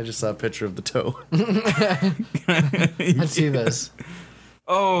 I just saw a picture of the toe. Let's see this.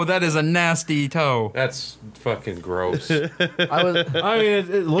 Oh, that is a nasty toe. That's fucking gross. I was I mean,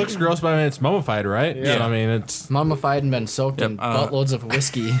 it looks gross, but I mean, it's mummified, right? Yeah. So, I mean, it's mummified and been soaked in buttloads of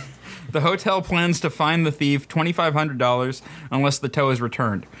whiskey. The hotel plans to fine the thief $2,500 unless the toe is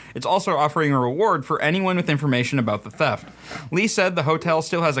returned. It's also offering a reward for anyone with information about the theft. Lee said the hotel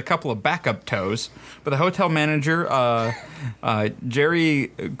still has a couple of backup toes, but the hotel manager,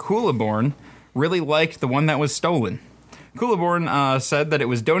 Jerry Coolaborn, really liked the one that was stolen. Coolaborn said that it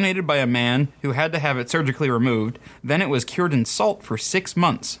was donated by a man who had to have it surgically removed. Then it was cured in salt for 6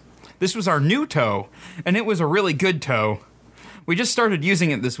 months. This was our new toe, and it was a really good toe. We just started using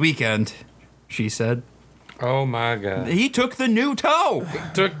it this weekend, she said. Oh my god. He took the new toe.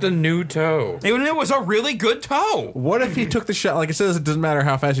 Took the new toe. It was a really good toe. what if he took the shot? Like it says, it doesn't matter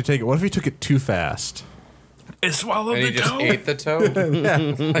how fast you take it. What if he took it too fast? It swallowed And he the just toe. ate the toe?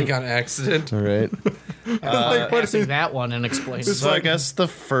 Like on accident? All right. Passing that one and explaining. So I guess the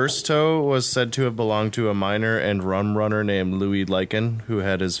first toe was said to have belonged to a miner and rum runner named Louis Lycan, who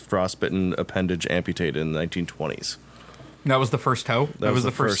had his frostbitten appendage amputated in the 1920s. That was the first toe? That was the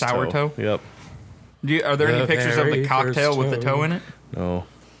first sour toe? Yep. Are there any The pictures of the very cocktail first with the toe. toe in it? No.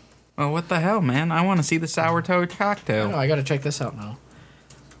 Oh, what the hell, man? I want to see the sour toe Oh, cocktail. I gotta check this out now.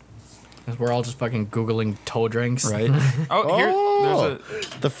 'Cause we're all just fucking Googling toe drinks. Right? Oh, here,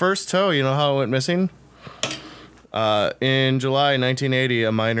 there's a... The first toe, you know how it went missing? In July 1980,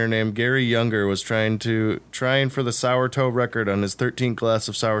 a miner named Gary Younger was trying for the sour toe record on his 13th glass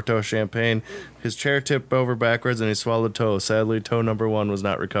of sour toe champagne. His chair tipped over backwards and he swallowed toe. Sadly, toe number 1 was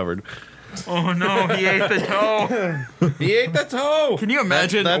not recovered. Oh no, he ate the toe. He ate the toe. Can you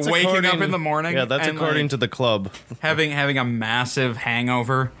imagine That's waking up in the morning? Yeah, that's and, according to the club. having a massive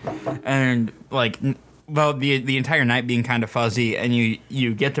hangover, and the entire night being kind of fuzzy, and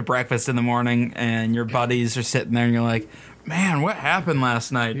you get to breakfast in the morning, and your buddies are sitting there, and you're like, man, what happened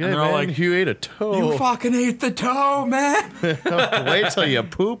last night? Yeah, and they're all like, you ate a toe. you fucking ate the toe, man. Wait till you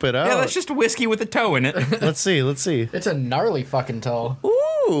poop it out. Yeah, that's just whiskey with a toe in it. Let's see. It's a gnarly fucking toe.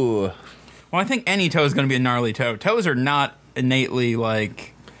 Ooh. Well, I think any toe is going to be a gnarly toe. Toes are not innately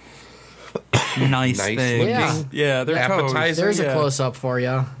like nice things. looking. Yeah, they're toes. Appetizing. There's Yeah. a close up for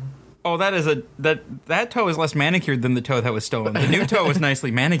you. Oh, that toe is less manicured than the toe that was stolen. The new toe was nicely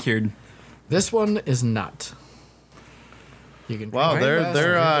manicured. This one is not. You can Wow, drink they're fast,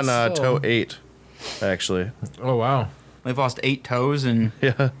 they're drink on it slow. toe 8, actually. Oh wow. They've lost 8 toes in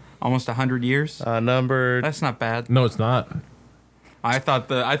Yeah. almost 100 years. Number. That's not bad. No, it's not. I thought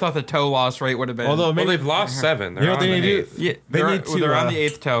the toe loss rate would have been. Although Well, maybe they've lost 7. They're You know what on they the need to do? 8th. yeah, they they're, need to, they're on the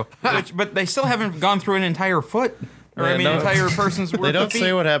 8th toe, but they still haven't gone through an entire foot, or Yeah, no. entire person's worth They don't of feet.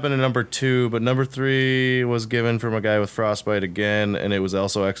 say what happened in number 2, but number 3 was given from a guy with frostbite again, and it was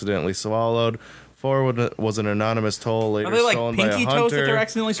also accidentally swallowed. 4 was an anonymous toll later Are they like stolen by a pinky hunter. toes that they're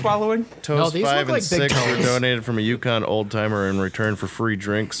accidentally swallowing? Toes No, these 5 look and like big 6 were toes. donated from a Yukon old timer in return for free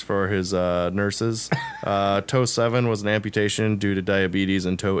drinks for his nurses. Toe 7 was an amputation due to diabetes,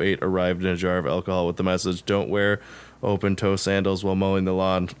 and toe 8 arrived in a jar of alcohol with the message, "Don't wear open toe sandals while mowing the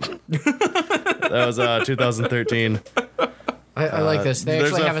lawn." That was 2013. I like this. They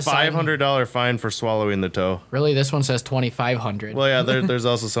There's actually a have a sign. $500 fine for swallowing the toe. Really, this one says 2,500. Well, yeah, there's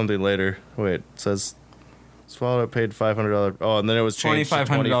also something later. Wait, it says swallowed it, paid $500. Oh, and then it was changed to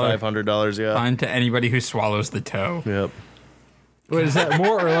 $2,500. Yeah. Fine to anybody who swallows the toe. Yep. Wait, is that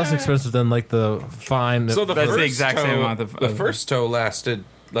more or less expensive than like the fine? So the That's the first exact toe, same amount of- the first toe lasted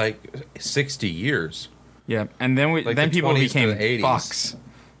like 60 years. Yeah, and then Like then the people 20s to became the 80s. fucks.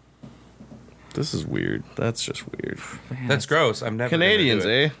 This is weird. That's just weird. Man, That's gross. I'm never gonna Canadians, do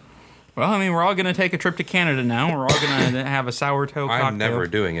it. eh? Well, I mean, we're all going to take a trip to Canada now. We're all going to have a sour toe cocktail. I'm never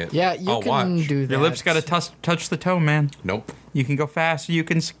doing it. yeah, you I'll can watch. do that. Your lips got to touch the toe, man. Nope. You can go fast, you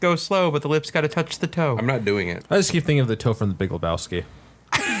can go slow, but the lips got to touch the toe. I'm not doing it. I just keep thinking of the toe from the Big Lebowski.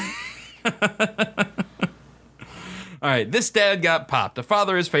 All right, this dad got popped. A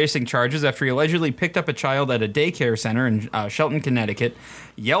father is facing charges after he allegedly picked up a child at a daycare center in Shelton, Connecticut,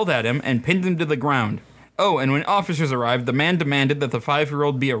 yelled at him, and pinned him to the ground. Oh, and when officers arrived, the man demanded that the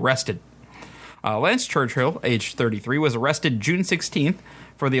 5-year-old be arrested. Lance Churchill, age 33, was arrested June 16th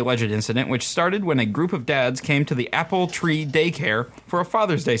for the alleged incident, which started when a group of dads came to the Apple Tree Daycare for a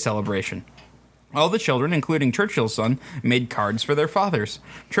Father's Day celebration. All the children, including Churchill's son, made cards for their fathers.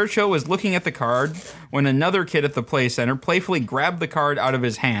 Churchill was looking at the card when another kid at the play center playfully grabbed the card out of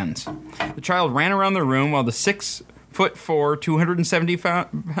his hands. The child ran around the room while the 6'4",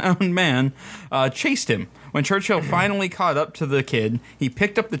 270-pound man chased him. When Churchill finally caught up to the kid, he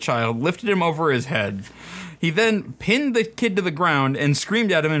picked up the child, lifted him over his head. He then pinned the kid to the ground and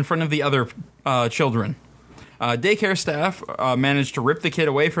screamed at him in front of the other children. Daycare staff managed to rip the kid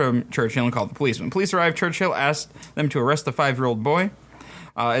away from Churchill and called the police. When police arrived, Churchill asked them to arrest the 5-year-old boy.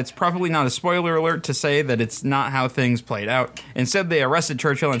 It's probably not a spoiler alert to say that it's not how things played out. Instead, they arrested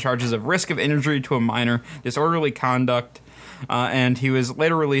Churchill on charges of risk of injury to a minor, disorderly conduct, and he was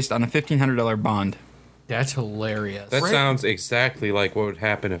later released on a $1,500 bond. That's hilarious. That Right. sounds exactly like what would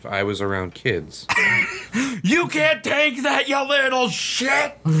happen if I was around kids. You can't take that, you little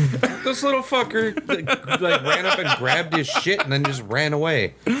shit! This little fucker like ran up and grabbed his shit and then just ran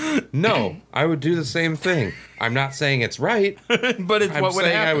away. No, I would do the same thing. I'm not saying it's right. But it's I'm what would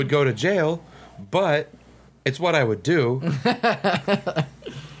saying happen. I would go to jail, but it's what I would do.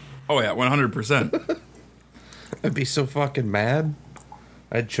 Oh, yeah, 100%. I'd be so fucking mad.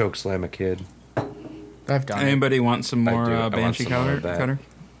 I'd choke slam a kid. I've done it. Anybody want some I more do. I want Banshee some more Cutter? of that. Cutter?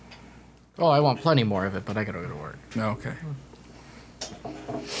 Oh, I want plenty more of it, but I gotta go to work. No, okay.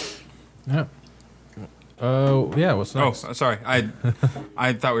 Yeah. Oh, yeah. What's Oh, next? sorry.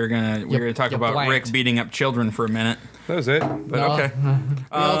 I thought we were gonna talk you about blanked. Rick beating up children for a minute, That was it. but No. okay. We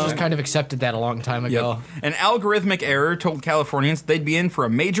all just kind of accepted that a long time ago. An algorithmic error told Californians they'd be in for a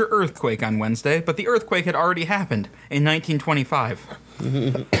major earthquake on Wednesday, but the earthquake had already happened in 1925.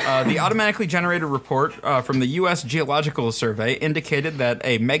 The automatically generated report from the U.S. Geological Survey indicated that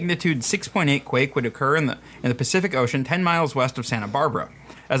a magnitude 6.8 quake would occur in the Pacific Ocean 10 miles west of Santa Barbara.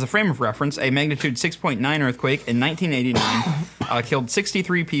 As a frame of reference, a magnitude 6.9 earthquake in 1989 killed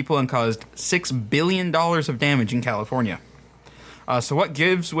 63 people and caused $6 billion of damage in California. So what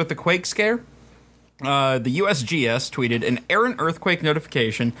gives with the quake scare? The USGS tweeted an errant earthquake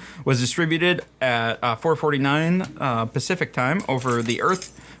notification was distributed at 4:49 Pacific time over the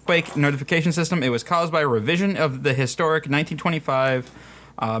earthquake notification system. It was caused by a revision of the historic 1925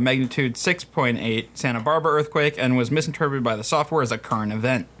 magnitude 6.8 Santa Barbara earthquake and was misinterpreted by the software as a current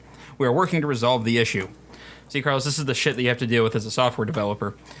event. We are working to resolve the issue. See, Carlos, this is the shit that you have to deal with as a software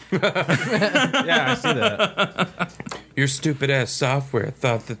developer. Yeah, I see that. Your stupid ass software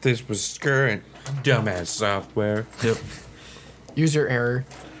thought that this was current. Dumbass software. Yep. User error.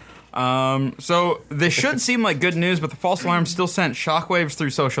 So this should seem like good news, but the false alarm still sent shockwaves through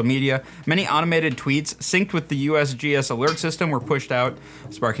social media. Many automated tweets synced with the USGS alert system were pushed out,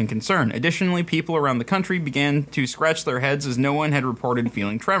 sparking concern. Additionally, people around the country began to scratch their heads as no one had reported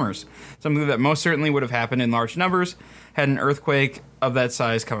feeling tremors, something that most certainly would have happened in large numbers had an earthquake of that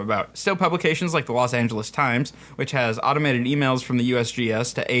size come about. Still, publications like the Los Angeles Times, which has automated emails from the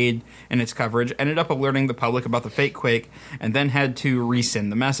USGS to aid in its coverage, ended up alerting the public about the fake quake and then had to resend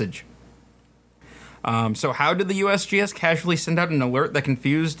the message. So how did the USGS casually send out an alert that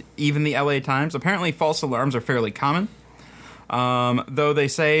confused even the LA Times? Apparently false alarms are fairly common, though they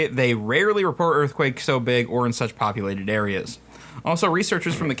say they rarely report earthquakes so big or in such populated areas. Also,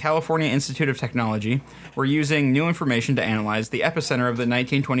 researchers from the California Institute of Technology were using new information to analyze the epicenter of the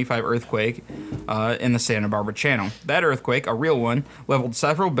 1925 earthquake in the Santa Barbara Channel. That earthquake, a real one, leveled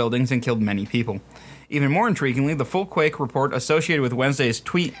several buildings and killed many people. Even more intriguingly, the full quake report associated with Wednesday's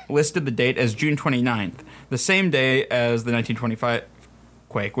tweet listed the date as June 29th, the same day as the 1925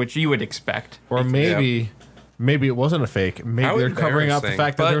 quake, which you would expect. Or maybe it wasn't a fake. Maybe How they're covering up the embarrassing.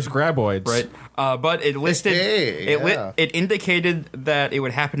 fact that there's graboids. Right. But it listed, it indicated that it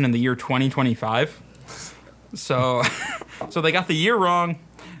would happen in the year 2025. So, so they got the year wrong,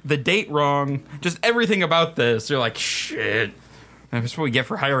 the date wrong, just everything about this. They're like, shit. That's what we get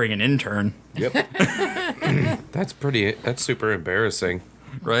for hiring an intern. Yep. That's super embarrassing.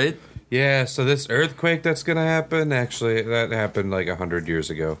 Right? Yeah, so this earthquake that's going to happen, actually, that happened like 100 years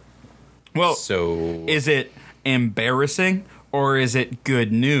ago. Well, So, is it embarrassing or is it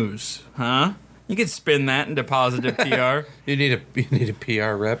good news? Huh? You could spin that into positive PR. you need a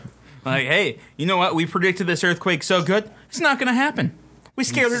PR rep. Like, hey, you know what? We predicted this earthquake so good, it's not going to happen. We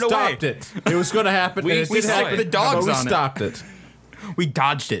scared it away. Stopped it. It was going to happen. We and it did stuck happen, the dogs but on it. We stopped it. We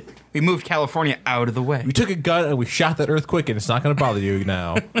dodged it. We moved California out of the way. We took a gun and we shot that earthquake, and it's not going to bother you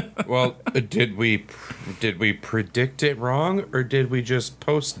now. Well, did we predict it wrong, or did we just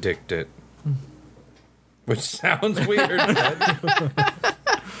post-dict it? Which sounds weird. but-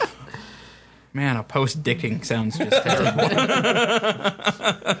 Man, a post-dicting sounds just terrible.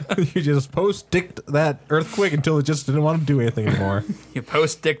 You just post-dicked that earthquake until it just didn't want to do anything anymore. You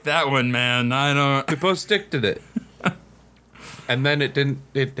post-dict that one, man. I don't... we post-dicted it. And then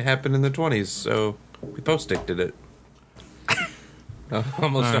it happened in the 20s, so we post-dicted it.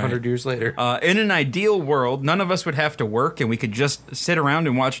 Almost 100 years later. In an ideal world, none of us would have to work and we could just sit around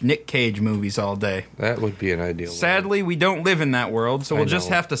and watch Nick Cage movies all day. That would be an ideal world. Sadly, we don't live in that world, so we'll just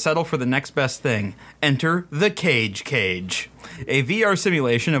know. have to settle for the next best thing. Enter the Cage Cage, a VR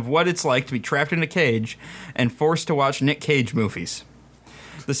simulation of what it's like to be trapped in a cage and forced to watch Nick Cage movies.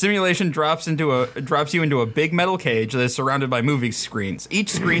 The simulation drops you into a big metal cage that is surrounded by movie screens. Each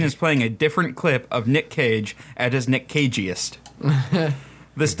screen is playing a different clip of Nick Cage at his Nick Cagiest.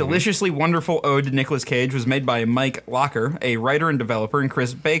 This deliciously wonderful ode to Nicolas Cage was made by Mike Locker, a writer and developer, and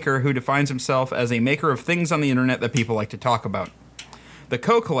Chris Baker, who defines himself as a maker of things on the internet that people like to talk about. The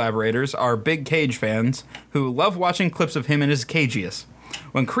co-collaborators are big Cage fans who love watching clips of him and his Cagiest.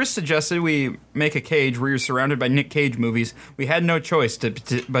 When Chris suggested we make a cage where you're surrounded by Nick Cage movies, we had no choice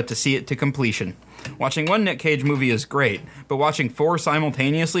but to see it to completion. Watching one Nick Cage movie is great, but watching 4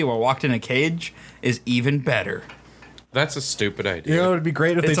 simultaneously while locked in a cage is even better. That's a stupid idea. You know, it would be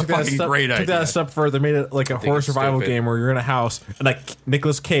great if It's they a fucking great took idea. that a step further, made it like a horror it's survival stupid. game where you're in a house and like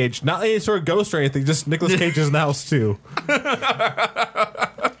Nicolas Cage, not any sort of ghost or anything, just Nicolas Cage is in the house too.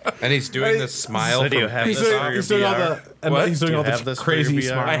 And he's doing the smile. So do you from- have He's this doing, for your he's doing all VR? the and What? he's doing Do you all have the this for your crazy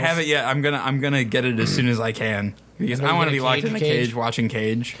VR? smiles. I haven't yet. I'm gonna get it as soon as I can because You're I want to gonna be get a locked in a cage cage watching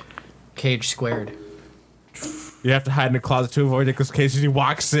Cage. Cage squared. You have to hide in a closet to avoid Nicolas Cage as he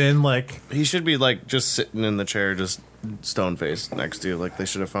walks in like He should be like just sitting in the chair, just stone face next to you. Like they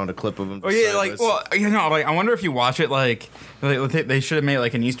should have found a clip of him. Oh yeah, like sideways. like I wonder if you watch it like they should have made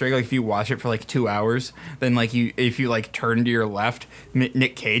like an Easter egg. Like if you watch it for like 2 hours, then like if you like turn to your left,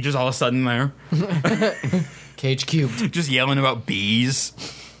 Nick Cage is all of a sudden there, Cage cubed. just yelling about bees.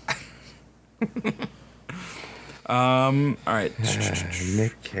 All right.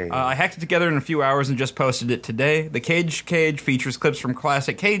 Nick Cage. I hacked it together in a few hours and just posted it today. The Cage features clips from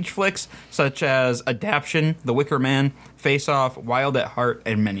classic Cage flicks such as Adaption, The Wicker Man, Face Off, Wild at Heart,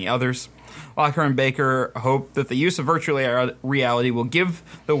 and many others. Locker and Baker hope that the use of virtual reality will give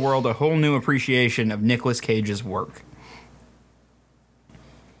the world a whole new appreciation of Nicolas Cage's work.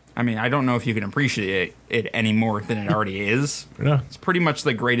 I mean, I don't know if you can appreciate it any more than it already is. Yeah. It's pretty much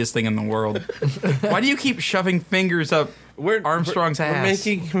the greatest thing in the world. Why do you keep shoving fingers up Armstrong's ass? We're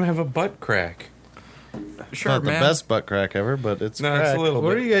making him have a butt crack. Sure, Not man. the best butt crack ever, but it's No, crack. it's a little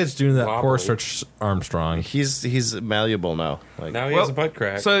What bit. are you guys doing to that poor wobbly. Stretch Armstrong? He's malleable now. Like, Now he has a butt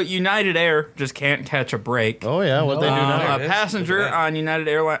crack. So United Air just can't catch a break. oh yeah, what they do now? A There it is. passenger Look at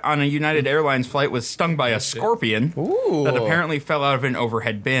that. on a United Airlines flight was stung by a scorpion Ooh. that apparently fell out of an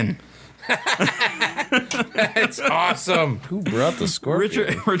overhead bin. It's awesome. Who brought the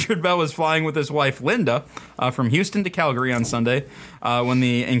scorpion? Richard Bell was flying with his wife Linda from Houston to Calgary on Sunday when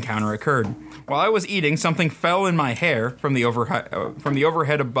the encounter occurred. While I was eating, something fell in my hair from the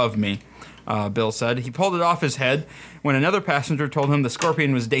overhead above me. Bill said. He pulled it off his head when another passenger told him the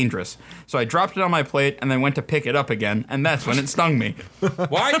scorpion was dangerous. So I dropped it on my plate and then went to pick it up again, and that's when it stung me.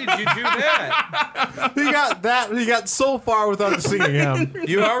 Why did you do that? He got so far without singing him.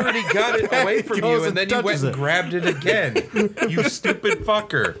 You already got it away from Goes you, and then you went touches and it. grabbed it again. You stupid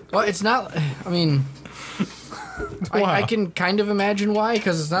fucker. Well, it's not. I mean, I can kind of imagine why,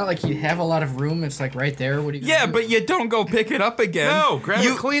 because it's not like you have a lot of room. It's like right there. What do you? Yeah, but you don't go pick it up again. No, grab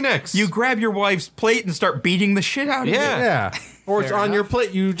you, a Kleenex. You grab your wife's plate and start beating the shit out of Yeah. it. Yeah. Or it's Fair on your enough.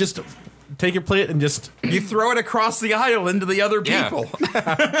 plate. You just take your plate and just. You throw it across the aisle into the other Yeah. people.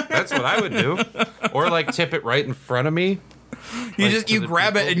 That's what I would do. Or like tip it right in front of me. You Like just to you the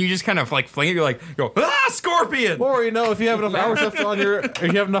grab it people? and you just kind of like fling it. You're like, scorpion. Or if you have enough hours left on your, if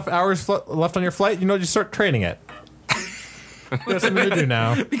you have enough hours left on your flight, just start training it. That's something to do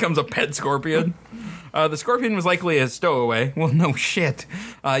now. Becomes a pet scorpion. The scorpion was likely a stowaway. Well, no shit.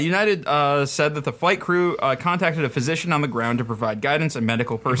 United said that the flight crew contacted a physician on the ground to provide guidance, and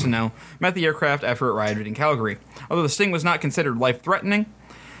medical personnel met the aircraft after it arrived in Calgary. Although the sting was not considered life-threatening,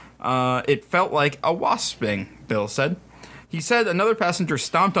 it felt like a wasp sting, Bill said. He said another passenger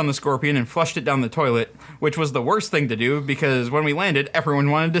stomped on the scorpion and flushed it down the toilet, which was the worst thing to do because when we landed, everyone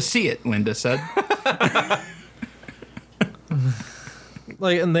wanted to see it, Linda said.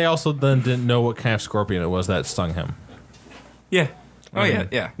 And they also then didn't know what kind of scorpion it was that stung him. Yeah. Oh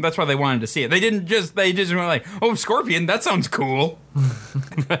yeah. That's why they wanted to see it. They just were like, "Oh, scorpion, that sounds cool."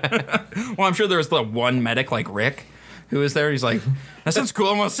 Well, I'm sure there was the one medic like Rick who was there. He's like, "That sounds cool.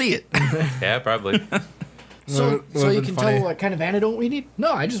 I want to see it." Yeah, probably. So would've you been can funny. tell what kind of antidote we need?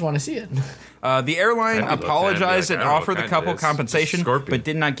 No, I just want to see it. The airline I'd be apologized like, and I don't know offered the what kind couple it is. compensation, It's a scorpion. but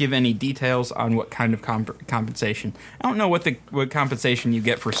did not give any details on what kind of compensation. I don't know what compensation you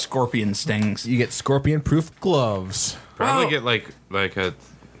get for scorpion stings. You get scorpion-proof gloves. Probably Well- get like a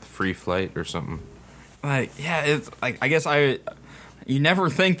free flight or something. Like, yeah, it's like I guess you never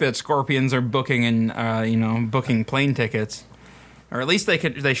think that scorpions are booking and booking plane tickets, or at least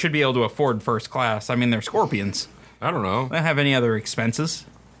they should be able to afford first class. I mean, they're scorpions. I don't know. They don't have any other expenses.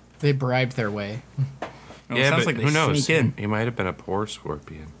 They bribed their way. Well, it Yeah, sounds but like they who knows? sneak in. He might have been a poor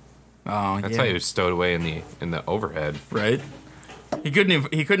scorpion. Oh, That's yeah, why he was stowed away in the overhead. right. He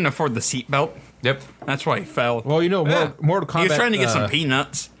couldn't afford the seatbelt. Yep. That's why he fell. Well, Yeah. Mortal Kombat. He was trying to get some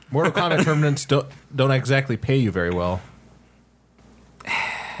peanuts. Mortal Kombat tournaments don't exactly pay you very well.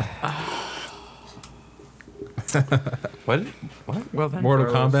 What? Well, then,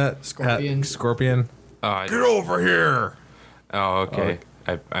 Mortal Carlos. Kombat. Scorpion. Scorpion. Get over here. Oh, okay.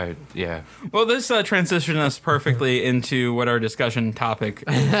 Yeah. Well, this transitioned us perfectly into what our discussion topic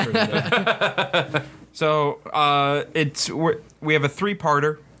is for today. So we have a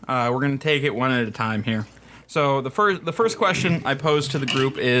three-parter. We're going to take it one at a time here. So the first question I pose to the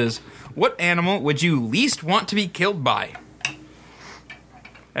group is, what animal would you least want to be killed by?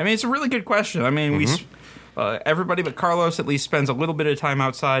 I mean, it's a really good question. I mean, everybody but Carlos at least spends a little bit of time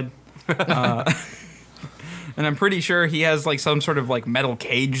outside. And I'm pretty sure he has like some sort of like metal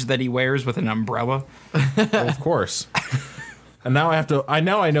cage that he wears with an umbrella. Well, of course. And now I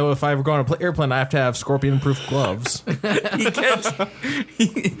know if I ever go on an airplane, I have to have scorpion-proof gloves.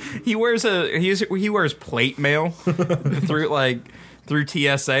 He wears plate mail through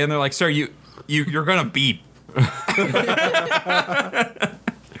TSA, and they're like, "Sir, you're gonna beep. You're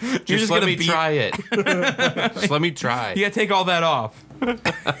Just let me try it. Just let me try. You gotta take all that off. Yeah,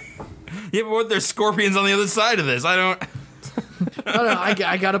 but what? There's scorpions on the other side of this. I don't. No,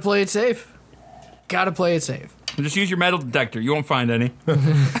 I gotta play it safe. Gotta play it safe. Just use your metal detector. You won't find any.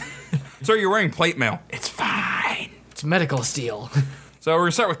 Sir, you're wearing plate mail. It's fine. It's medical steel. So we're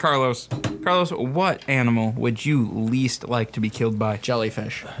gonna start with Carlos. Carlos, what animal would you least like to be killed by?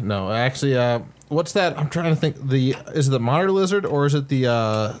 Jellyfish. No, actually, what's that? I'm trying to think. Is it the monitor lizard or is it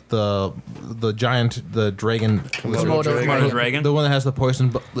the giant dragon? Komodo dragon. The one that has the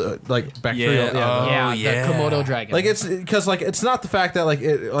poison like bacterial. Yeah. Yeah, the Komodo dragon. Like it's because like it's not the fact that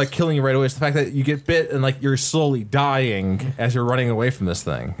like killing you right away. It's the fact that you get bit and like you're slowly dying as you're running away from this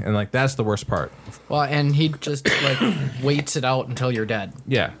thing, and like that's the worst part. Well, and he just like waits it out until you're dead.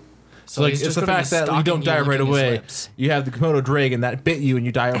 Yeah. So like he's it's just the gonna fact be that you stalking don't die right licking his away. lips. You have the Komodo dragon that bit you and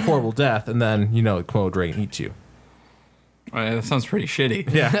you die a horrible death, and then the Komodo dragon eats you. That sounds pretty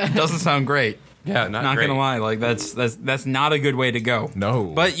shitty. Yeah. It doesn't sound great. Yeah, Not great. gonna lie, like that's not a good way to go. No.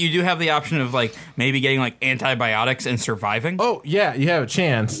 But you do have the option of like maybe getting like antibiotics and surviving. Oh yeah, you have a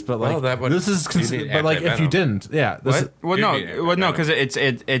chance, but like Well, that would- this is you need but like if you antivenom. didn't, yeah. This What? Well, You no, need well, no, because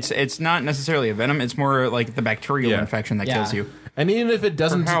it's not necessarily a venom. It's more like the bacterial Yeah. infection that Yeah. kills you. and even if it For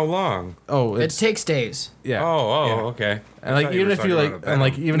doesn't, how long? oh, It it's takes days. yeah. Okay. And like even if you like, and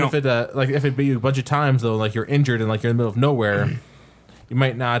like even if it like if it beat you a bunch of times though, like you're injured and like you're in the middle of nowhere, you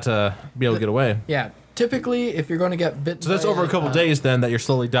might not be able to get away. Yeah. Typically, if you're going to get bit, So that's over a couple days then that you're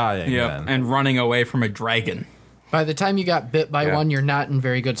slowly dying. Yeah, then. and running away from a dragon. By the time you got bit by Yeah. one, you're not in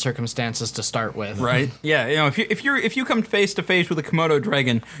very good circumstances to start with. Right? Yeah, if you come face to face with a Komodo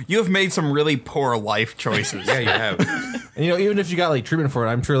dragon, you have made some really poor life choices. Yeah, you have. And even if you got like treatment for it,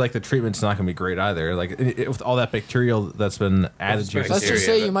 I'm sure like the treatment's not going to be great either. Like with all that bacterial that's been added to your Let's system. just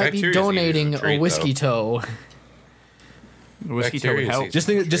say you might be Bacteria's easy to donating a treat, whiskey toe. Whiskey toe would Bacteria's help.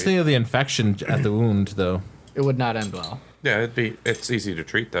 easy. Just think of the infection at the wound though. It would not end well. Yeah, it's easy to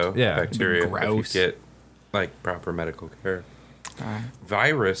treat though. Yeah. Bacteria. It'd be gross. If you get like proper medical care.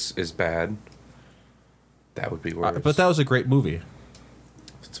 Virus is bad. That would be worse. But that was a great movie.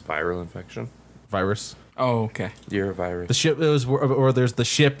 It's a viral infection. Virus. Oh, okay. You're a virus. The ship, it was or there's the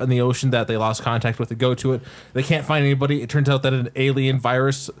ship in the ocean that they lost contact with. They go to it. They can't find anybody. It turns out that an alien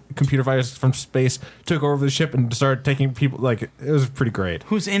virus, computer virus from space, took over the ship and started taking people. Like it was pretty great.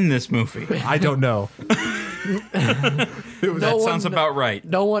 Who's in this movie? I don't know. That sounds about right.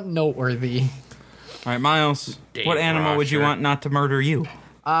 No one noteworthy. All right, Miles. Dave What animal would you Washer. want not to murder you?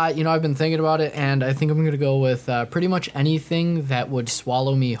 I've been thinking about it, and I think I'm going to go with pretty much anything that would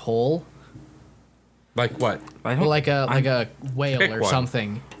swallow me whole, Like what? I don't, like a whale Pick or one.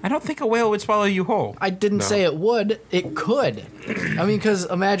 something. I don't think a whale would swallow you whole. I didn't No. say it would. It could. I mean, because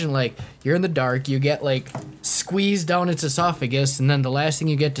imagine, like, you're in the dark, you get, like, squeezed down its esophagus, and then the last thing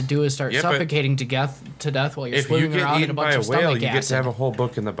you get to do is start Yeah, but suffocating to death while you're If you swimming get around in a eaten bunch by a of whale, stomach you get acid. to have a whole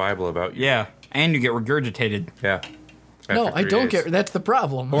book in the Bible about you. Yeah, and you get regurgitated. Yeah. No, After I 3 don't days. get. That's the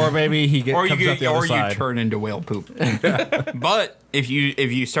problem. Or maybe he Or you comes out get, the other or you side. turn into whale poop. But if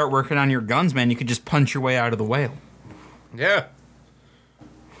you start working on your guns, man, you could just punch your way out of the whale. Yeah.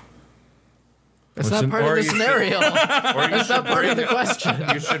 That's not part or of the you should- scenario. Or you That's should not part of bring the question.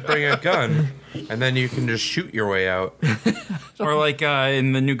 you should bring a gun, and then you can just shoot your way out. Or like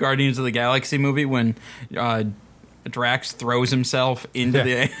in the new Guardians of the Galaxy movie when Drax throws himself into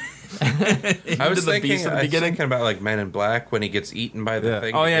the I was the thinking, beast at the I was beginning. thinking about like Men in Black when he gets eaten by the Yeah.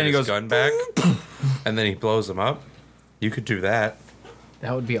 thing. Oh, to yeah, get and he his goes, gun back, and then he blows him up. You could do that.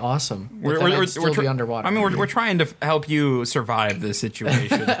 That would be awesome. But then I'd still be underwater. I mean, we're trying to help you survive this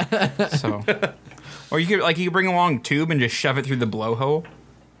situation. So, or you could bring along a tube and just shove it through the blowhole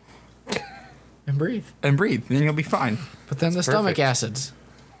and breathe. and breathe, then you'll be fine. But then the stomach perfect. acids.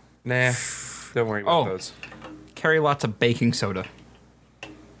 Nah, don't worry about Oh. those. Carry lots of baking soda.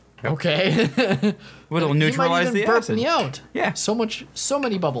 Okay. It'll He neutralize might even the burp acid. me out. Yeah. So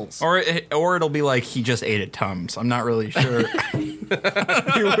many bubbles. Or it'll be like he just ate a Tums. I'm not really sure. You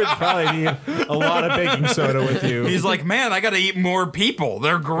would probably need a lot of baking soda with you. He's like, man, I got to eat more people.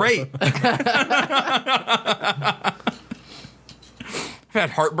 They're great. I've had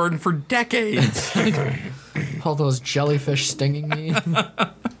heartburn for decades. All those jellyfish stinging me.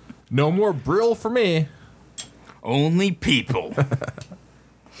 No more Brill for me. Only people.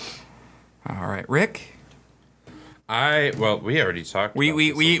 All right, Rick. We already talked. We about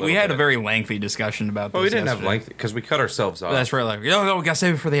this we little had a bit. very lengthy discussion about this. Well, we didn't have yesterday. length because we cut ourselves off. That's right. Like, no, we got to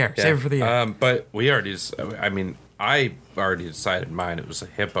save it for the air. Yeah. Save it for the air. But we already. I mean, I already decided mine. It was a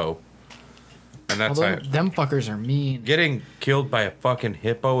hippo, and that's Although them fuckers are mean. getting killed by a fucking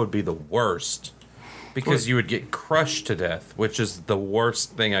hippo would be the worst. Because you would get crushed to death, which is the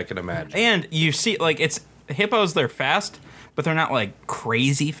worst thing I can imagine. And you see, like, it's hippos, they're fast, but they're not, like,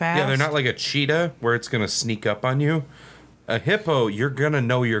 crazy fast. Yeah, they're not like a cheetah where it's going to sneak up on you. A hippo, you're going to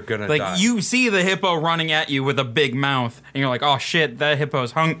know you're going to die. Like, you see the hippo running at you with a big mouth, and you're like, oh, shit, that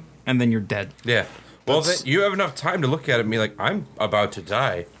hippo's hung, and then you're dead. Yeah. Well, you have enough time to look at it and be like, I'm about to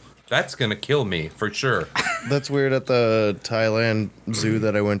die. That's going to kill me, for sure. That's weird. At the Thailand zoo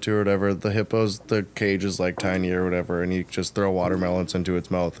that I went to or whatever, the hippos, the cage is like tiny or whatever, and you just throw watermelons into its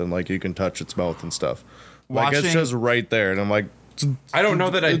mouth, and like you can touch its mouth and stuff. Like it's just right there, and I'm like, I don't know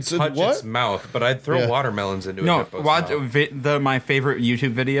that I'd touch what? its mouth, but I'd throw watermelons into a hippo's mouth. My favorite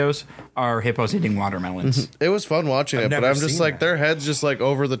YouTube videos are hippos eating watermelons. It was fun watching it, but never I'm just seen like, that. their heads just like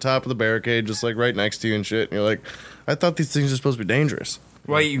over the top of the barricade, just like right next to you and shit. And you're like, I thought these things are supposed to be dangerous.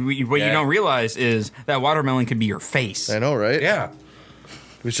 What you don't realize is that watermelon could be your face. I know, right? Yeah.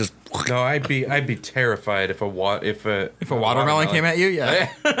 It was just. No, I'd be terrified if a watermelon came at you. Yeah.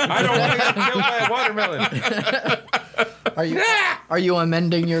 I don't want to get killed by a watermelon. Are you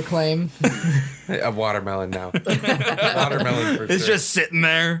amending your claim? A watermelon now. Watermelon for It's sure. just sitting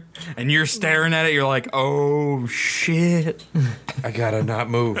there, and you're staring at it. You're like, oh shit. I gotta not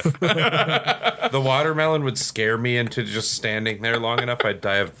move. The watermelon would scare me into just standing there long enough. I'd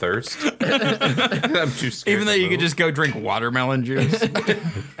die of thirst. I'm too scared. Even though you could just go drink watermelon juice.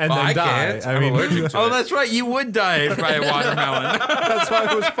 And I then die. can't. I I'm mean, allergic to Oh, it. that's right. You would die by a watermelon. that's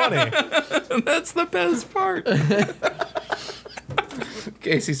why it was funny. That's the best part.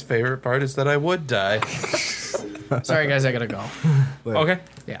 Casey's favorite part is that I would die. Sorry, guys, I gotta go. Okay.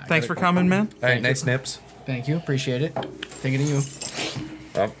 Yeah. I Thanks for gotta go. coming, man. All right, nice nips. Thank you. Appreciate it. Thinking of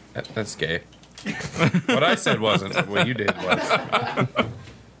you. Oh, that's gay. What I said wasn't. What you did was.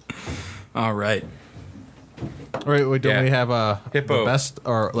 All right. Wait, don't Yeah. we have Hippo. the best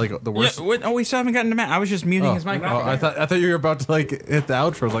or like the worst? Yeah, we still haven't gotten to Matt. I was just muting his microphone. I thought you were about to like hit the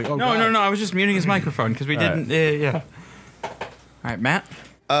outro. I was like, oh No, God. no. I was just muting his microphone because we didn't. Yeah. All right, Matt.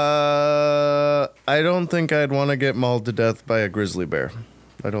 I don't think I'd want to get mauled to death by a grizzly bear.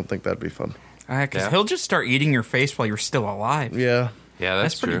 I don't think that'd be fun. Because Yeah. he'll just start eating your face while you're still alive. Yeah. Yeah,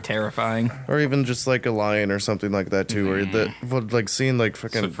 That's that's pretty true. terrifying. Or even just like a lion or something like that too, where like seeing like So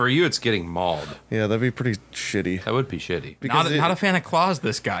fucking for you, it's getting mauled. yeah, that'd be pretty shitty. That would be shitty. Not a fan of claws,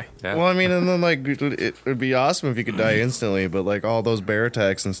 this guy. Yeah. Well, I mean, and then like it would be awesome if you could die instantly, but like all those bear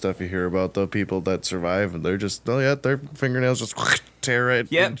attacks and stuff you hear about, the people that survive, and they're just their fingernails just tear right.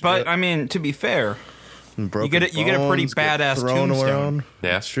 Yeah, into but it, I mean, to be fair, and broken you get a pretty bones get badass thrown tombstone. around.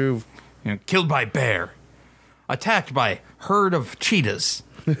 Yeah. It's true. killed by bear, attacked by herd of cheetahs.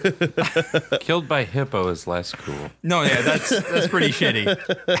 Killed by hippo is less cool. No, yeah, that's pretty shitty.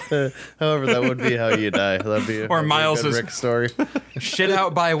 However, that would be how you die. That'd be Or Miles' Rick story. Shit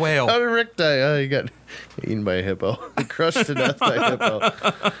out by whale. How did Rick die? Oh, he got eaten by a hippo, crushed to death by a hippo.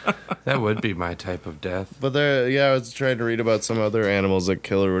 That would be my type of death. But I was trying to read about some other animals that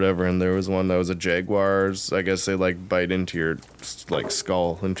kill or whatever, and there was one that was a jaguar's. I guess they like bite into your like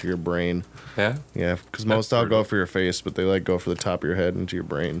skull, into your brain. Yeah? Yeah, because most I'll brutal. go for your face, but they like go for the top of your head into your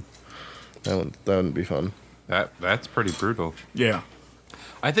brain. That wouldn't be fun. That's pretty brutal. Yeah.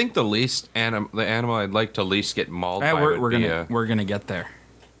 I think the animal I'd like to least get mauled by we're would be we're gonna get there.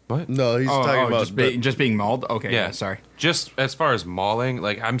 what? No, he's talking about just being mauled. Okay, yeah. Sorry. Just as far as mauling,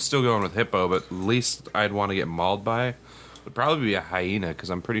 like I'm still going with hippo, but least I'd want to get mauled by would probably be a hyena because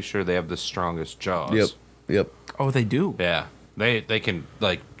I'm pretty sure they have the strongest jaws. Yep. Oh, they do. Yeah, they can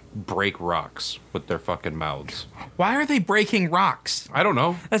like break rocks with their fucking mouths. Why are they breaking rocks? I don't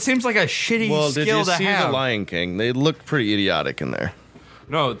know. That seems like a shitty Well, did skill you to see have. the Lion King? They look pretty idiotic in there.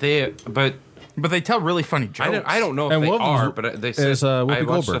 No, but But they tell really funny jokes. I don't know if And they one of are, them but they said is, Whoopi I watched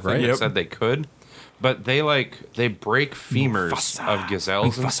Goldberg, a thing right? that Yep. said they could, but they break femurs Mufasa. of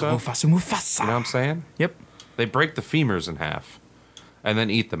gazelles and stuff. Mufasa. You know what I'm saying? Yep. They break the femurs in half, and then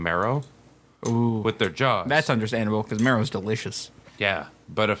eat the marrow Ooh. with their jaws. That's understandable because marrow's delicious. yeah,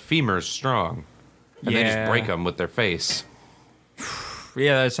 but a femur's strong, and they just Yeah. break them with their face.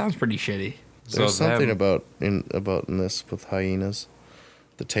 Yeah, that sounds pretty shitty. There's So something them- about in this with hyenas.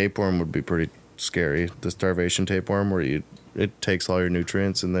 The tapeworm would be pretty scary. The starvation tapeworm, where it takes all your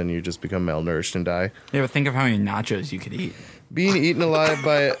nutrients and then you just become malnourished and die. Yeah, but think of how many nachos you could eat. Being eaten alive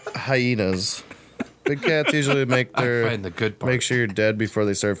by hyenas. Big cats usually make find the good part. make sure you're dead before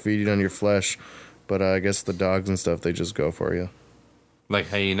they start feeding on your flesh. But I guess the dogs and stuff, they just go for you. like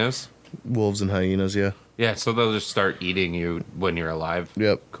hyenas. Wolves and hyenas, yeah. Yeah, so they'll just start eating you when you're alive.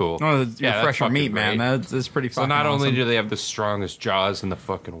 Yep. Cool. Oh, you're that's fresher fucking meat, man. great. That's pretty So fucking not only awesome. do they have the strongest jaws in the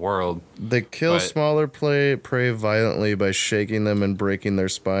fucking world, They kill But- smaller prey violently by shaking them and breaking their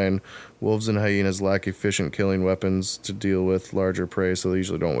spine, Wolves and hyenas lack efficient killing weapons to deal with larger prey, so they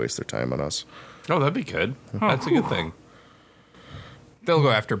usually don't waste their time on us. Oh, that'd be good. That's a good thing. They'll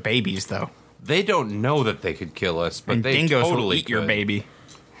go after babies, though. They don't know that they could kill us, but And they dingoes totally will eat your could. baby.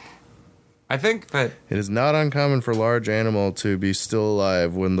 I think that It is not uncommon for large animal to be still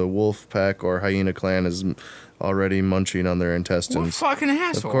alive when the wolf pack or hyena clan is already munching on their What intestines. fucking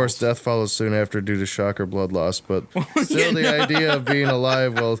assholes. Of course, death follows soon after due to shock or blood loss, but still yeah, the idea of being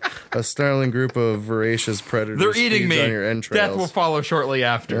alive while a snarling group of voracious predators They're eating feeds me. on your entrails. Death will follow shortly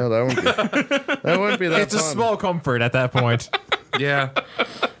after. Yeah, that wouldn't be that It's a fun. small comfort at that point. yeah.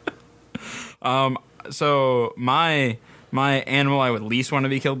 So my animal I would least want to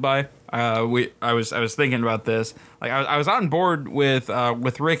be killed by. I was thinking about this. Like I was on board with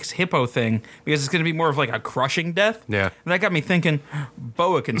Rick's hippo thing because it's going to be more of like a crushing death. Yeah. And that got me thinking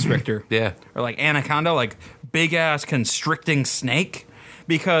boa constrictor. Yeah. Or like anaconda, like big ass constricting snake,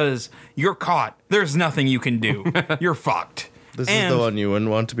 because you're caught. There's nothing you can do. You're fucked. This is the one you wouldn't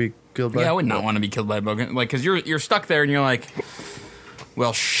want to be killed by? Yeah, I would not want to be killed by a boa, like because you're stuck there and you're like,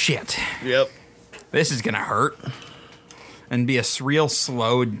 well, shit. Yep. This is gonna hurt and be a real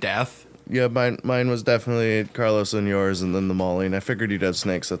slow death. Yeah, mine was definitely Carlos and yours, and then the mauling. I figured you'd have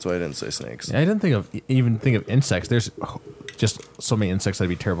snakes, that's why I didn't say snakes. I didn't even think of insects. There's just so many insects that'd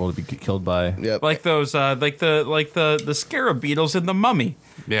be terrible to be killed by. Yep. Like those, like the scarab beetles in The Mummy.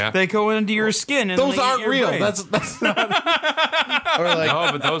 Yeah. They go into your skin and Those they eat aren't your real. brain. That's not. Or like, No,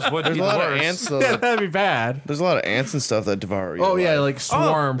 but those would there's be a the lot of worst. ants, though. Yeah, that'd be bad. There's a lot of ants and stuff that devour you. Oh yeah, alive. like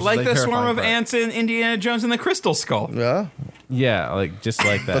swarms. Oh, like the the swarm terrifying of part. ants in Indiana Jones and the Crystal Skull. Yeah? Yeah, like just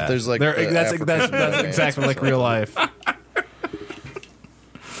like that. But there's, like, There- the that's African that's ants exactly or like real life.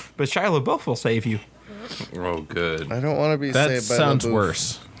 But Shia LaBeouf will save you. Oh, good. I don't want to be That saved by sounds LaBeouf.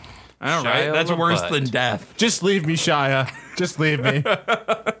 worse. I know, Shia right? That's worse LaBeouf. than death. Just leave me, Shia. Just leave me. Shia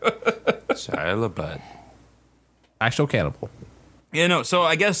LaBeouf. Actual cannibal. You know, so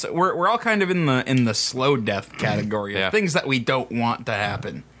I guess we're all kind of in the slow death category of Yeah. things that we don't want to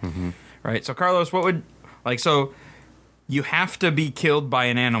happen. Right? So Carlos, what would so you have to be killed by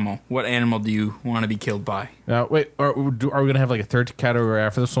an animal. What animal do you want to be killed by? Now, wait, are we going to have like a third category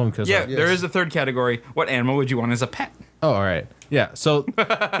after this one? Because Yeah, there is a third category. What animal would you want as a pet? Oh, all right. Yeah. So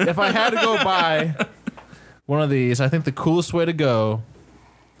if I had to go buy one of these, I think the coolest way to go,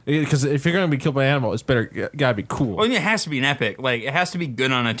 because if you're going to be killed by an animal, it's gotta be cool. Well, it has to be an epic. Like, it has to be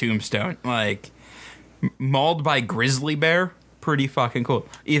good on a tombstone. Like, mauled by grizzly bear, pretty fucking cool.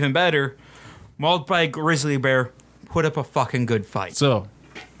 Even better, mauled by grizzly bear, put up a fucking good fight. So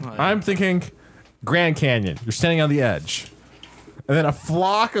I'm thinking Grand Canyon. You're standing on the edge. And then a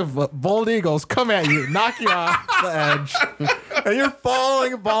flock of bald eagles come at you, knock you off the edge. And you're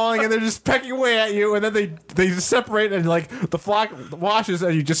falling and falling, and they're just pecking away at you. And then they just separate, and like the flock washes,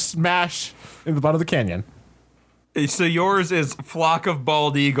 and you just smash in the bottom of the canyon. So yours is flock of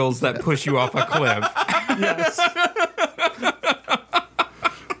bald eagles that push you off a cliff. Yes.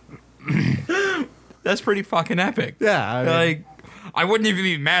 That's pretty fucking epic. Yeah. I mean, Like, I wouldn't even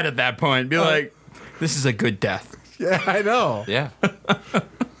be mad at that point. Be like, this is a good death. yeah, I know. Yeah.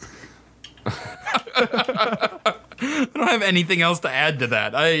 I don't have anything else to add to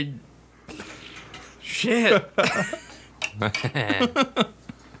that. Shit.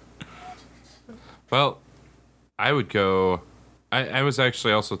 Well, I would go. I was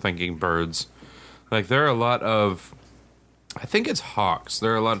actually also thinking birds. Like, there are a lot of. I think it's hawks.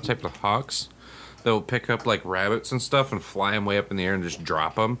 There are a lot of types of hawks that will pick up, like, rabbits and stuff and fly them way up in the air and just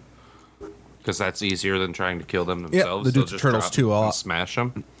drop them. Because that's easier than trying to kill them themselves. they do They'll the just turtles drop too, them a and lot. smash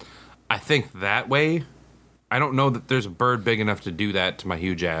them. I think that way. I don't know that there's a bird big enough to do that to my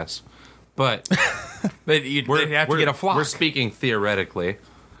huge ass. But They'd have to get a flock. we're speaking theoretically.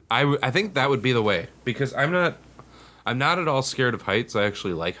 I think that would be the way, because I'm not at all scared of heights. I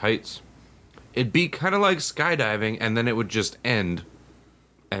actually like heights. It'd be kind of like skydiving, and then it would just end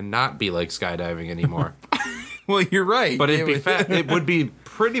and not be like skydiving anymore. Well, you're right. But it'd be it would be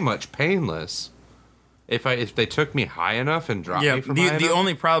pretty much painless if they took me high enough and dropped Yeah, me from high the enough.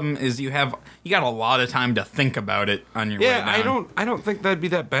 only problem is you got a lot of time to think about it on your way Yeah, down. I don't think that'd be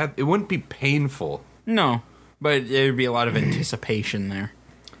that bad. It wouldn't be painful. No, but there'd be a lot of anticipation there.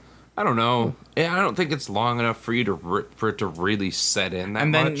 I don't know. Yeah, I don't think it's long enough for you to for it to really set in that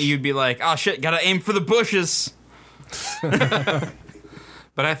And then much. you'd be like, "Oh shit, gotta aim for the bushes."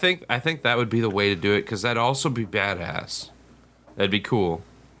 But I think that would be the way to do it, because that'd also be badass. That'd be cool.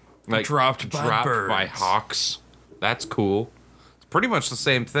 Like Dropped by birds. hawks. That's cool. It's pretty much the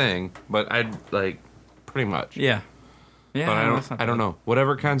same thing, but I'd like pretty much. Yeah, yeah. But that's not I don't bad. know.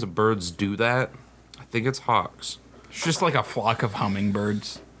 Whatever kinds of birds do that, I think it's hawks. It's just like a flock of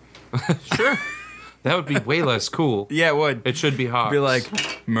hummingbirds. Sure. That would be way less cool. Yeah, it would. It should be hawks. Be like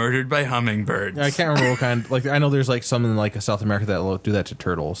murdered by hummingbirds. I can't remember what kind. Like I know there's like some in like South America that will do that to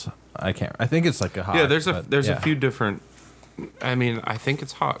turtles. I can't. I think it's like a hawk. Yeah, there's but, a yeah. few different. I mean, I think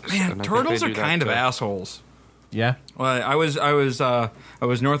it's hawks. Man, and I think turtles they are do that kind of too. assholes. Yeah. Well, I was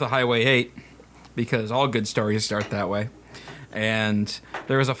north of Highway 8 because all good stories start that way. And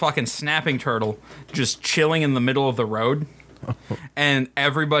there was a fucking snapping turtle just chilling in the middle of the road. And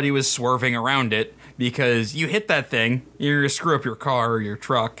everybody was swerving around it because you hit that thing, you're going to screw up your car or your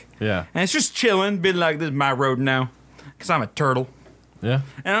truck. Yeah. And it's just chilling, being like, this is my road now because I'm a turtle. Yeah.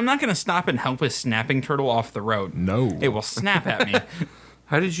 And I'm not going to stop and help a snapping turtle off the road. No. It will snap at me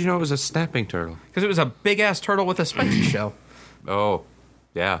How did you know it was a snapping turtle? because it was a big-ass turtle with a spiky shell. Oh,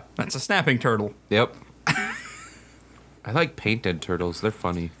 yeah. That's a snapping turtle. Yep. I like painted turtles. They're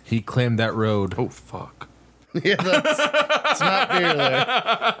funny. He claimed that road. Oh, fuck. Yeah, it's not beer there.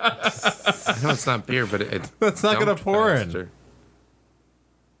 I know it's not beer, but it's That's not gonna dumped pour in. faster.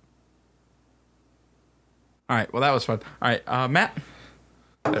 All right, well, that was fun. All right, Matt,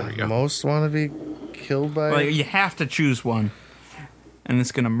 There we go. Most want to be killed by. well, you have to choose one, and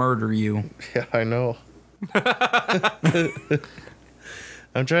it's going to murder you. Yeah, I know.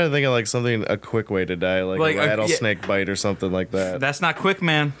 I'm trying to think of like something, a quick way to die, like a rattlesnake bite or something like that. That's not quick,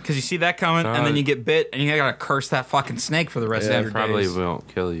 man, because you see that coming, and then you get bit, and you got to curse that fucking snake for the rest Yeah, of your Probably days. won't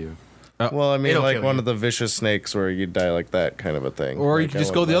kill you. Well, I mean, It'll like kill one you. of the vicious snakes where you die like that kind of a thing. Or you Like, could I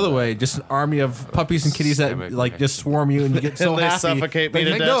just go wouldn't the other want way. Just an army of puppies and kitties that Systemic like just swarm you and you get so They happy. suffocate me that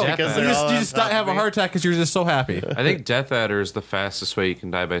to you- death no, because you they're just, all you on just top have of a me. heart attack because you're just so happy. I think Death Adder is the fastest way you can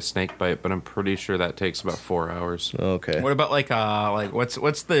die by snake bite, but I'm pretty sure that takes about 4 hours. Okay. What about like what's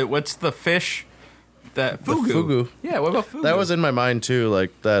the fish that fugu? fugu. Yeah, what about fugu? That was in my mind too.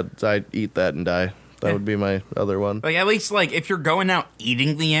 Like that, I'd eat that and die. That would be my other one. like at least like if you're going out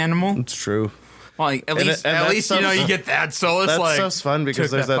eating the animal, It's true. like at And least that you stuff's- you get that. So it's That like stuff's fun because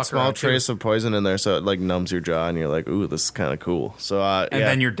took there's that fucker small out, too. trace of poison in there, so it like numbs your jaw, and you're like, "Ooh, this is kind of cool." So, and yeah.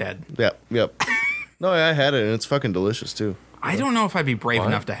 then you're dead. Yep. No, I had it, and it's fucking delicious too. I don't know if I'd be brave What?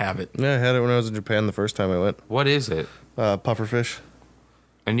 enough to have it. Yeah, I had it when I was in Japan the first time I went. What is it? Pufferfish.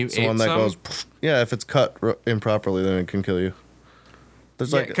 And you It's the ate one that some? goes. Yeah, if it's cut improperly, then it can kill you.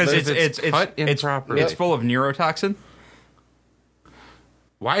 There's like Because there's- it's cut improperly. it's full of neurotoxin.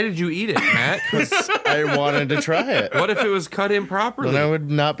 Why did you eat it, Matt? I wanted to try it. What if it was cut improperly? Then I would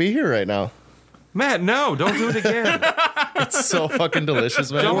not be here right now. Matt, no, don't do it again. It's so fucking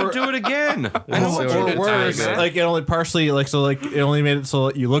delicious, man. Don't do it again. I don't want you Or to worse, die, Matt. like it only partially like so like it only made it so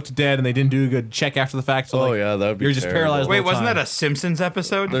that you looked dead and they didn't do a good check after the fact. So Oh, like, yeah, that would be you're just terrible. paralyzed. Wait, the whole wasn't time. that a Simpsons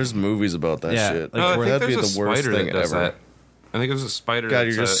episode? There's movies about that Yeah, shit. like, No, I think That'd be there's a the worst spider thing that does ever. that. I think there's a spider. God,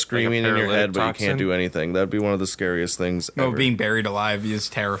 you're that's just screaming in your paralytic head, but you toxin. can't do anything. That'd be one of the scariest things No, ever. being buried alive is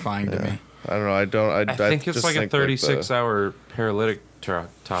terrifying to me. I don't know. I think it's just like a think 36-hour paralytic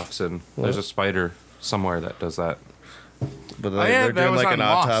toxin. There's a spider somewhere that does that. But Oh, yeah, they're that doing was like on an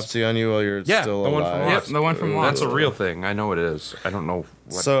Lost. autopsy on you while you're Yeah, still the one alive. from Yep, the one from Lost. That's a real thing. I know what it is. I don't know.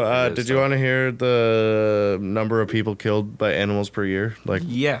 What So, it is, did you though. want to hear the number of people killed by animals per year? Like,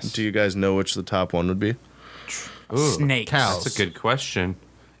 Yes. do you guys know which the top one would be? Ooh, Snakes. cows. That's a good question.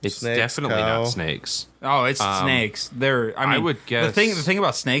 It's Snakes, definitely cow. not snakes. Oh, it's snakes. They're. I mean, would guess- the thing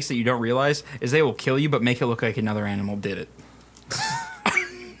about snakes that you don't realize is they will kill you, but make it look like another animal did it.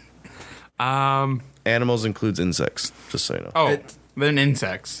 Animals includes insects, just so you know. Oh, then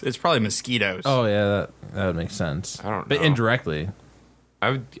insects. It's probably mosquitoes. Oh yeah, that would make sense. I don't But know. indirectly,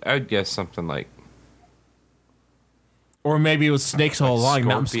 I would guess something like or maybe it was snakes all along,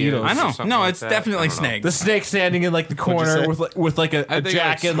 not scorpions. mosquitoes. I know. something No, like it's that. definitely I don't know. snakes. The snake standing in like the you corner say? with like a I think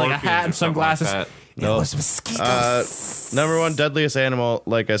jacket, and, like a scorpions hat or and something like sunglasses. that. No. It was mosquitoes. Number one deadliest animal,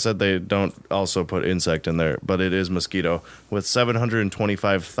 like I said, they don't also put insect in there, but it is mosquito with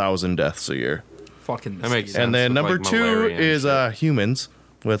 725,000 deaths a year. Fucking That makes mosquitoes. sense. And then with, number like, two malaria and is shit. humans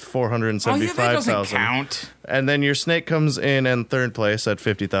with Oh yeah, that doesn't 475,000. count. And then your snake comes in third place at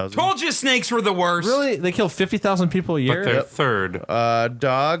 50,000. Told you snakes were the worst. Really, they kill 50,000 people a But year. they're third.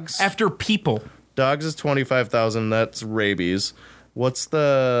 Dogs. After people. Dogs is 25,000. That's rabies. What's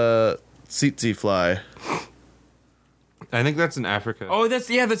the tsetse fly? I think that's in Africa. Oh, that's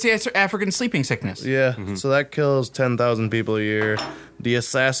the African sleeping sickness. Yeah, so that kills 10,000 people a year. The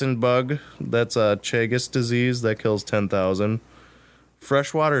assassin bug, that's a Chagas disease, that kills 10,000.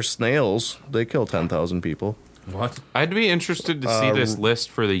 Freshwater snails, they kill 10,000 people. What? I'd be interested to see this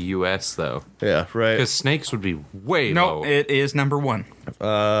list for the U.S. though, Yeah, right. because snakes would be way No, low. it is number 1.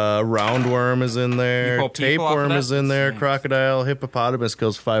 Roundworm is in You there. pull people off of Tapeworm that? is in there. Snakes. Crocodile, hippopotamus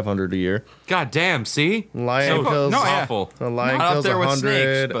kills 500 a year. God damn! See, Lion So- kills. no, yeah. awful. A lion Not up kills there with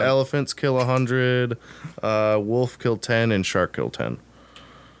 100. snakes, but- Elephants kill 100. Wolf kill 10, and shark kill 10.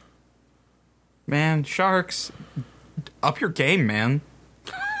 Man, sharks, up your game, man.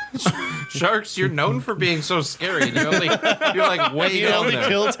 Sharks, you're known for being so scary, and you're like way You down only there.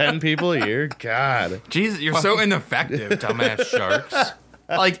 kill 10 people a year. God. Jesus, you're so ineffective. Dumbass sharks.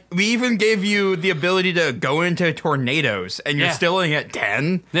 Like, we even gave you the ability to go into tornadoes, and you're Yeah. still only at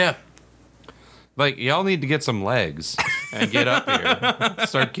 10? Yeah. Like, y'all need to get some legs and get up here.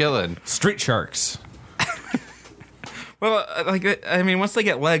 Start killing. Street sharks. Well, I mean, once they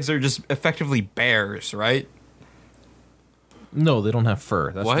get legs, they're just effectively bears, right? No, they don't have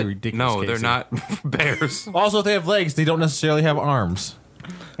fur. That's What? the ridiculous. No, they're Casey. not bears. Also, if they have legs, they don't necessarily have arms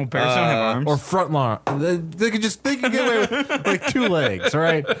Well, bears don't have arms. or front lawn. They can get away with like 2 legs. All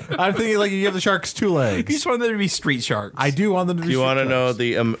right, I'm thinking like you give the sharks 2 you legs. just want them to be street sharks. I do want them to. Be Do you street want to know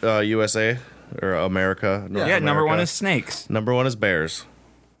sharks. the USA or America? North Yeah, number 1 America? is snakes. Number 1 is bears.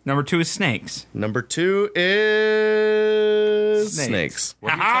 Number 2 is snakes. Number 2 is Snakes. snakes.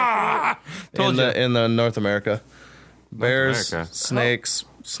 Ha! Told you. In the North America. Bears, America. snakes.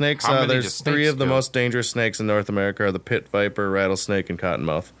 Snakes, How many there's does 3 snakes of the kill? most dangerous snakes in North America are the pit viper, rattlesnake, and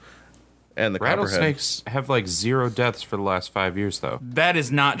cottonmouth. And the copperhead. Rattlesnakes have like 0 deaths for the last 5 years, though. That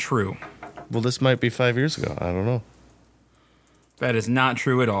is not true. Well, this might be 5 years ago. I don't know. That is not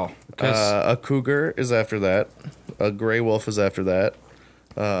true at all. A cougar is after that. A gray wolf is after that.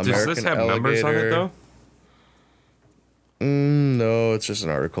 Does American this have numbers on it, alligator. though? No, it's just an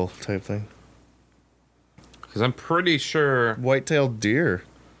article type thing. Because I'm pretty sure. White-tailed deer.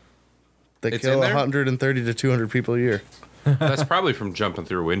 They It's kill in there? 130 to 200 people a year. That's probably from jumping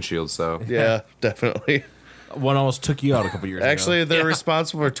through windshields, though. Yeah, definitely. One almost took you out a couple years ago. Actually, they're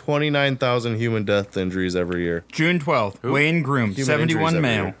responsible for 29,000 human death injuries every year. June 12th, Wayne Groom, Human 71 injuries every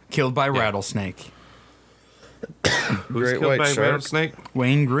male, year. killed by rattlesnake. Who's Great killed white by a shark. rattlesnake?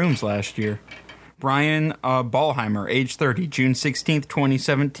 Wayne Grooms last year. Brian Ballheimer, age 30, June 16th,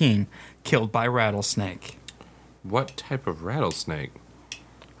 2017, killed by rattlesnake. What type of rattlesnake?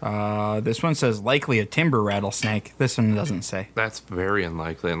 This one says likely a timber rattlesnake. This one doesn't say. That's very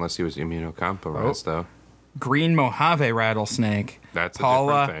unlikely unless he was immunocompromised, though. Green Mojave rattlesnake. That's a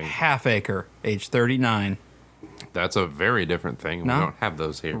Paula different thing. Halfacre, age 39. That's a very different thing. No. We don't have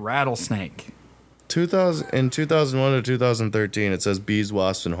those here. Rattlesnake. In 2001 to 2013, it says bees,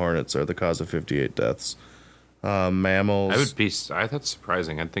 wasps, and hornets are the cause of 58 deaths. Mammals, That's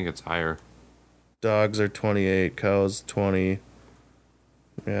surprising. I'd think it's higher. dogs are 28, cows 20.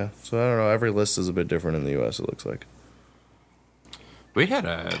 Yeah, so I don't know. Every list is a bit different in the U.S., it looks like. We had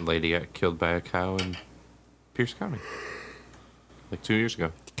a lady get killed by a cow in Pierce County. Like 2 years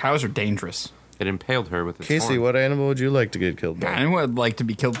ago. Cows are dangerous. It impaled her with its Casey, horn. what animal would you like to get killed by? I would like to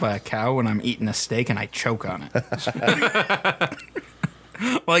be killed by a cow when I'm eating a steak and I choke on it.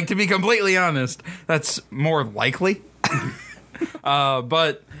 Like, to be completely honest, that's more likely.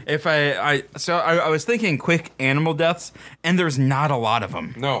 But if I was thinking quick animal deaths, and there's not a lot of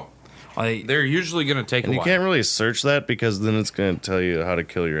them. No. Like, They're usually going to take And a you while. can't really search that because then it's going to tell you how to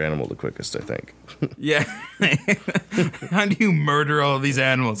kill your animal the quickest, I think. yeah. How do you murder all of these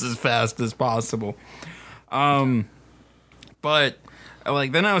animals as fast as possible? But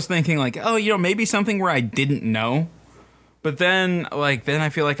like then I was thinking like, oh, maybe something where I didn't know. But then I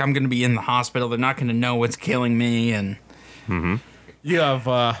feel like I'm going to be in the hospital. They're not going to know what's killing me, and you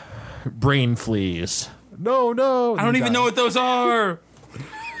have brain fleas. No. I don't even know what those are.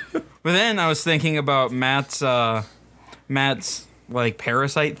 But then I was thinking about Matt's like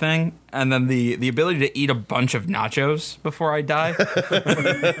parasite thing, and then the ability to eat a bunch of nachos before I die.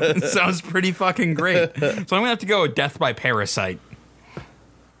 Sounds pretty fucking great. So I'm gonna have to go with death by parasite.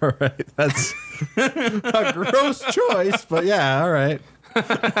 All right, that's a gross choice, but yeah, all right.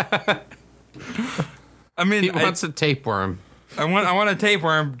 I mean, He wants a tapeworm. I want a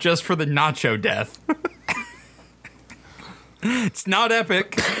tapeworm just for the nacho death. It's not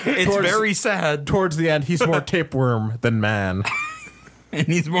epic. It's very sad, Towards the end, he's more tapeworm than man. and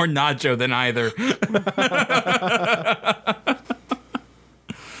he's more nacho than either.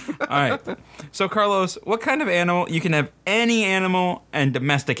 All right. So, Carlos, what kind of animal? You can have any animal and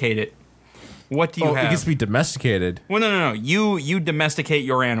domesticate it. What do you It have? gets to be domesticated. Well, no. You domesticate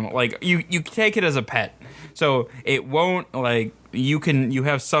your animal. Like you take it as a pet, so it won't like you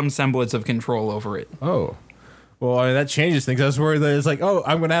have some semblance of control over it. Oh. Well, I mean, that changes things. I was worried that it's like, oh,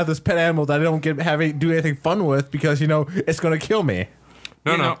 I'm going to have this pet animal that I don't do anything fun with because, it's going to kill me.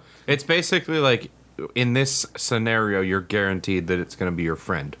 No. It's basically like in this scenario, you're guaranteed that it's going to be your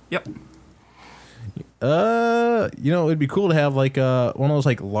friend. Yep. It'd be cool to have like one of those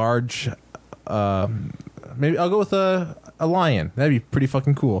like large. Maybe I'll go with a lion. That'd be pretty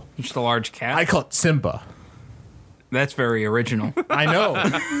fucking cool. Just a large cat. I call it Simba. That's very original. I know.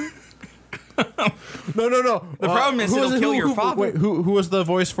 No. The problem is it'll kill your father. Wait, who was the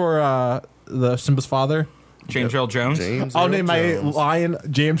voice for the Simba's father? James Earl Jones. I'll name my lion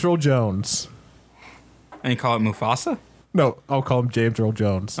James Earl Jones. And you call it Mufasa? No, I'll call him James Earl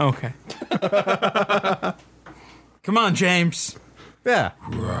Jones. Okay. Come on, James. Yeah.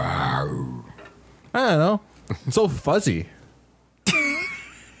 I don't know. It's so fuzzy.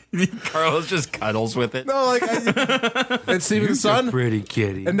 Carlos just cuddles with it. No, like it's Stephen the Sun. Pretty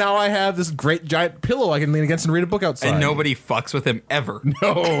kitty. And now I have this great giant pillow I can lean against and read a book outside. And nobody fucks with him ever.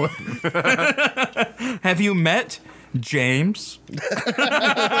 No. Have you met James?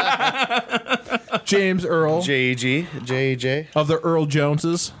 James Earl J.E.J. of the Earl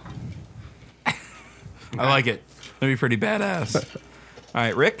Joneses. I like it. That'd be pretty badass. All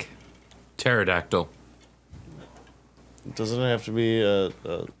right, Rick? Pterodactyl. Doesn't it have to be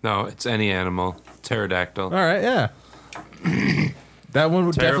No, it's any animal. Pterodactyl. All right, yeah. That one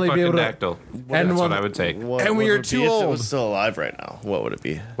would definitely be able to. Pterodactyl. That's what I would take. what And when would you're it too be if it old. was still alive right now? What would it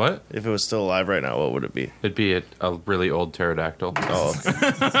be? What? If it was still alive right now, what would it be? It'd be a really old pterodactyl. Oh,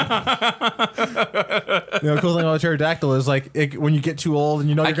 The cool thing about a pterodactyl is like when you get too old and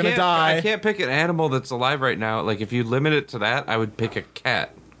you're going to die. I can't pick an animal that's alive right now. Like, if you limit it to that, I would pick a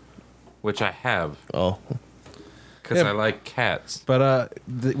cat, which I have, oh. because Yeah. I like cats. But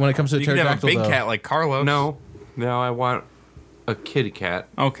when it comes to a You could have a pterodactyl, big though, cat like Carlos. No, I want a kitty cat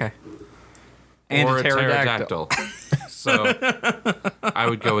Okay. And or a pterodactyl. So I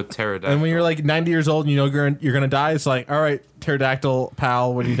would go with pterodactyl. and when you're like 90 years old and you're going to die, it's like, all right, pterodactyl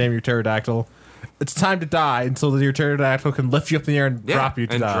pal, what do you name your pterodactyl? It's time to die, and so that your pterodactyl can lift you up in the air and drop you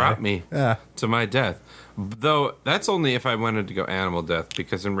to and die. drop me Yeah. to my death. Though that's only if I wanted to go animal death,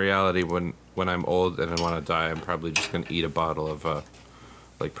 because in reality, when I'm old and I want to die, I'm probably just going to eat a bottle of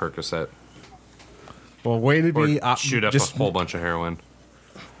like Percocet Well, way to or be shoot up just a whole bunch of heroin.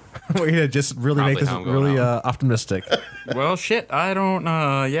 way to just really make Probably this how I'm going really out. optimistic. Well, shit. I don't.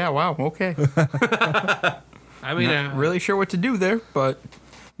 Yeah. Wow. Okay. I mean, Not really sure what to do there, but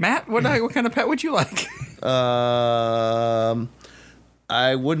Matt, what kind of pet would you like?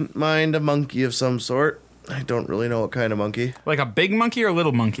 I wouldn't mind a monkey of some sort. I don't really know what kind of monkey. Like a big monkey or a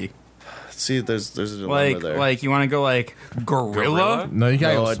little monkey? See, there's a dilemma there. Like you want to go like gorilla? Gorilla? No, you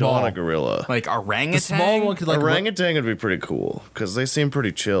gotta no, go I don't small. want a gorilla. Like orangutan? The small one could like Orangutan would be pretty cool because they seem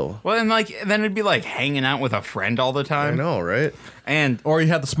pretty chill. Well, and like then it'd be like hanging out with a friend all the I time. know, right? And or you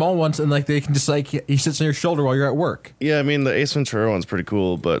have the small ones and like they can just like he sits on your shoulder while you're at work. Yeah, I mean the Ace Ventura one's pretty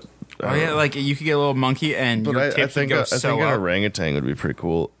cool, but oh yeah, like you could get a little monkey and but your I tip could think go I so think an up. orangutan would be pretty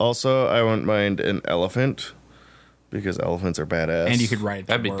cool. Also, I wouldn't mind an elephant because elephants are badass, And you could ride.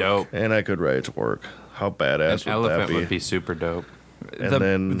 that'd be to work. dope. and I could ride it to work. How badass An would that elephant be? would be super dope. And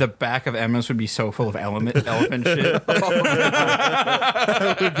then The back of Emma's would be so full of elephant shit.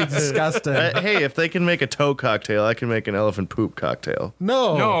 That would be disgusting. hey, if they can make a toe cocktail, I can make an elephant poop cocktail.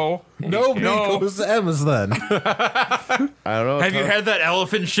 No. Nobody No. goes to Emma's then. I don't know. Have you had that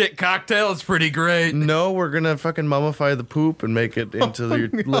elephant shit cocktail? It's pretty great. No, we're gonna fucking mummify the poop and make it into your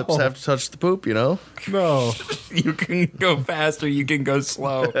lips have to touch the poop, you know. No. You can go fast or you can go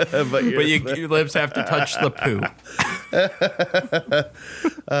slow. But Your lips have to touch the poo.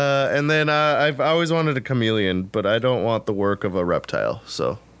 and then I've always wanted a chameleon, but I don't want the work of a reptile.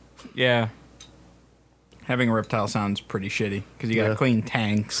 So Yeah. Having a reptile sounds pretty shitty because you got to Yeah. clean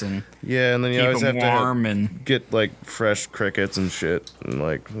tanks and yeah, and then you keep always them have warm and get like fresh crickets and shit, and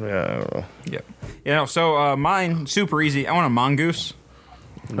like I don't know, yep. You know, so mine super easy. I want a mongoose.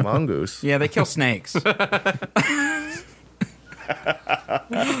 mongoose. Yeah, they kill snakes.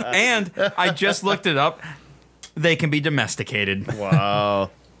 And I just looked it up. They can be domesticated.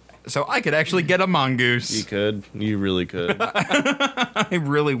 Wow, So I could actually get a you mongoose. could, you really could. I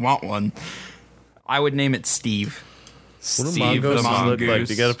really want one. I would name it Steve. What do Steve the mongooses look like? mongoose.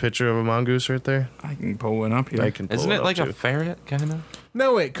 Do you got a picture of a mongoose right there? I can pull one up here. I can. Pull Isn't it up like a too. ferret kind of?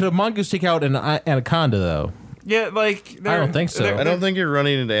 No, wait. Could a mongoose take out an anaconda though? Yeah, like I don't think so. I don't think you're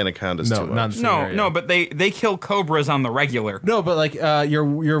running into anacondas No, too much. not in No, area. no, but they kill cobras on the regular. No, but like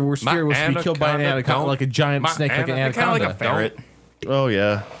your spirit was to be killed by an anaconda anaconda, don't- like a giant my snake, like an anaconda- Kind of anaconda. like a ferret. Oh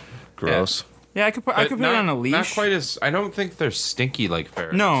yeah, gross. Yeah, I could put it on a leash. Not quite as. I don't think they're stinky like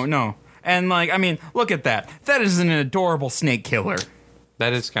ferrets. No. And, like, I mean, look at that. That is an adorable snake killer.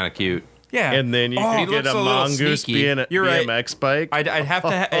 That is kind of cute. Yeah. And then you he could get looks a a little mongoose sneaky. being a You're right. BMX bike. I'd have to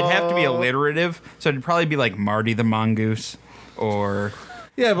it'd have to be alliterative, so it'd probably be like Marty the Mongoose, or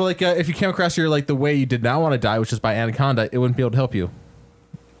Yeah, but like if you came across your like the way you did not want to die, which is by anaconda, it wouldn't be able to help you.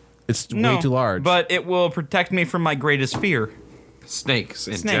 It's no, way too large. but it will protect me from my greatest fear. Snakes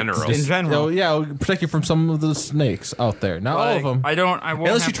in Snakes, general. in general. So, yeah, it'll protect you from some of the snakes out there. Not all of them. I won't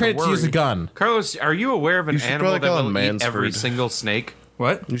Unless have you train it to use a worry. gun. Carlos, are you aware of an You should animal probably that call will him eat every Mansford. single snake?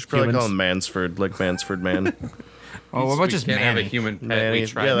 What? You should probably Humans. call him Mansford, like Mansford Man. Oh, what about just can't have a Manny? human pet. Manny. We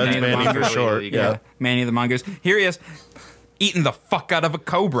tried Yeah, that's Manny the Manny for Mongoose. short. Yeah. Manny the Mongoose. Here he is, eating the fuck out of a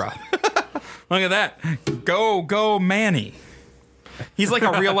cobra. Look at that. Go, Manny. He's like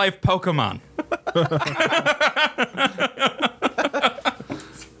a real life Pokemon.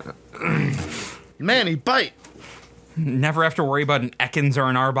 Manny, bite! Never have to worry about an Ekans or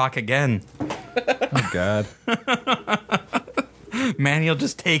an Arbok again. Oh, God. Manny will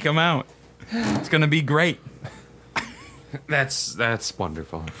just take him out. It's gonna be great. That's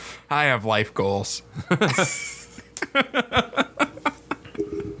wonderful. I have life goals.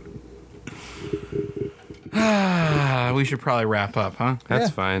 We should probably wrap up, huh? That's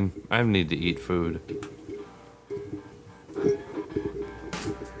Yeah. fine. I need to eat food.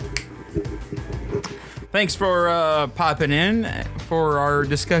 Thanks for popping in for our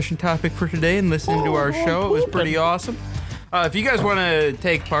discussion topic for today and listening to our show. It was pretty awesome. If you guys want to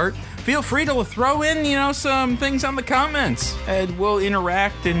take part, feel free to throw in, some things on the comments, and we'll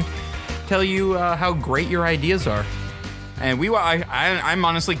interact and tell you how great your ideas are. And I'm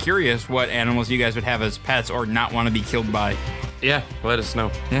honestly curious what animals you guys would have as pets or not want to be killed by. Yeah, let us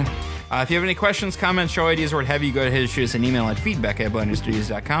know. Yeah. If you have any questions, comments, show ideas, or what have you, go ahead and shoot us an email at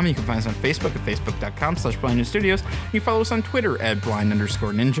feedback@blindnewstudios.com. You can find us on Facebook at facebook.com/blindnewstudios. You can follow us on Twitter at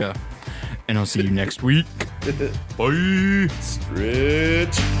blind_ninja. And I'll see you next week. Bye.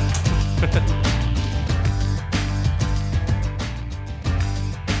 Stretch.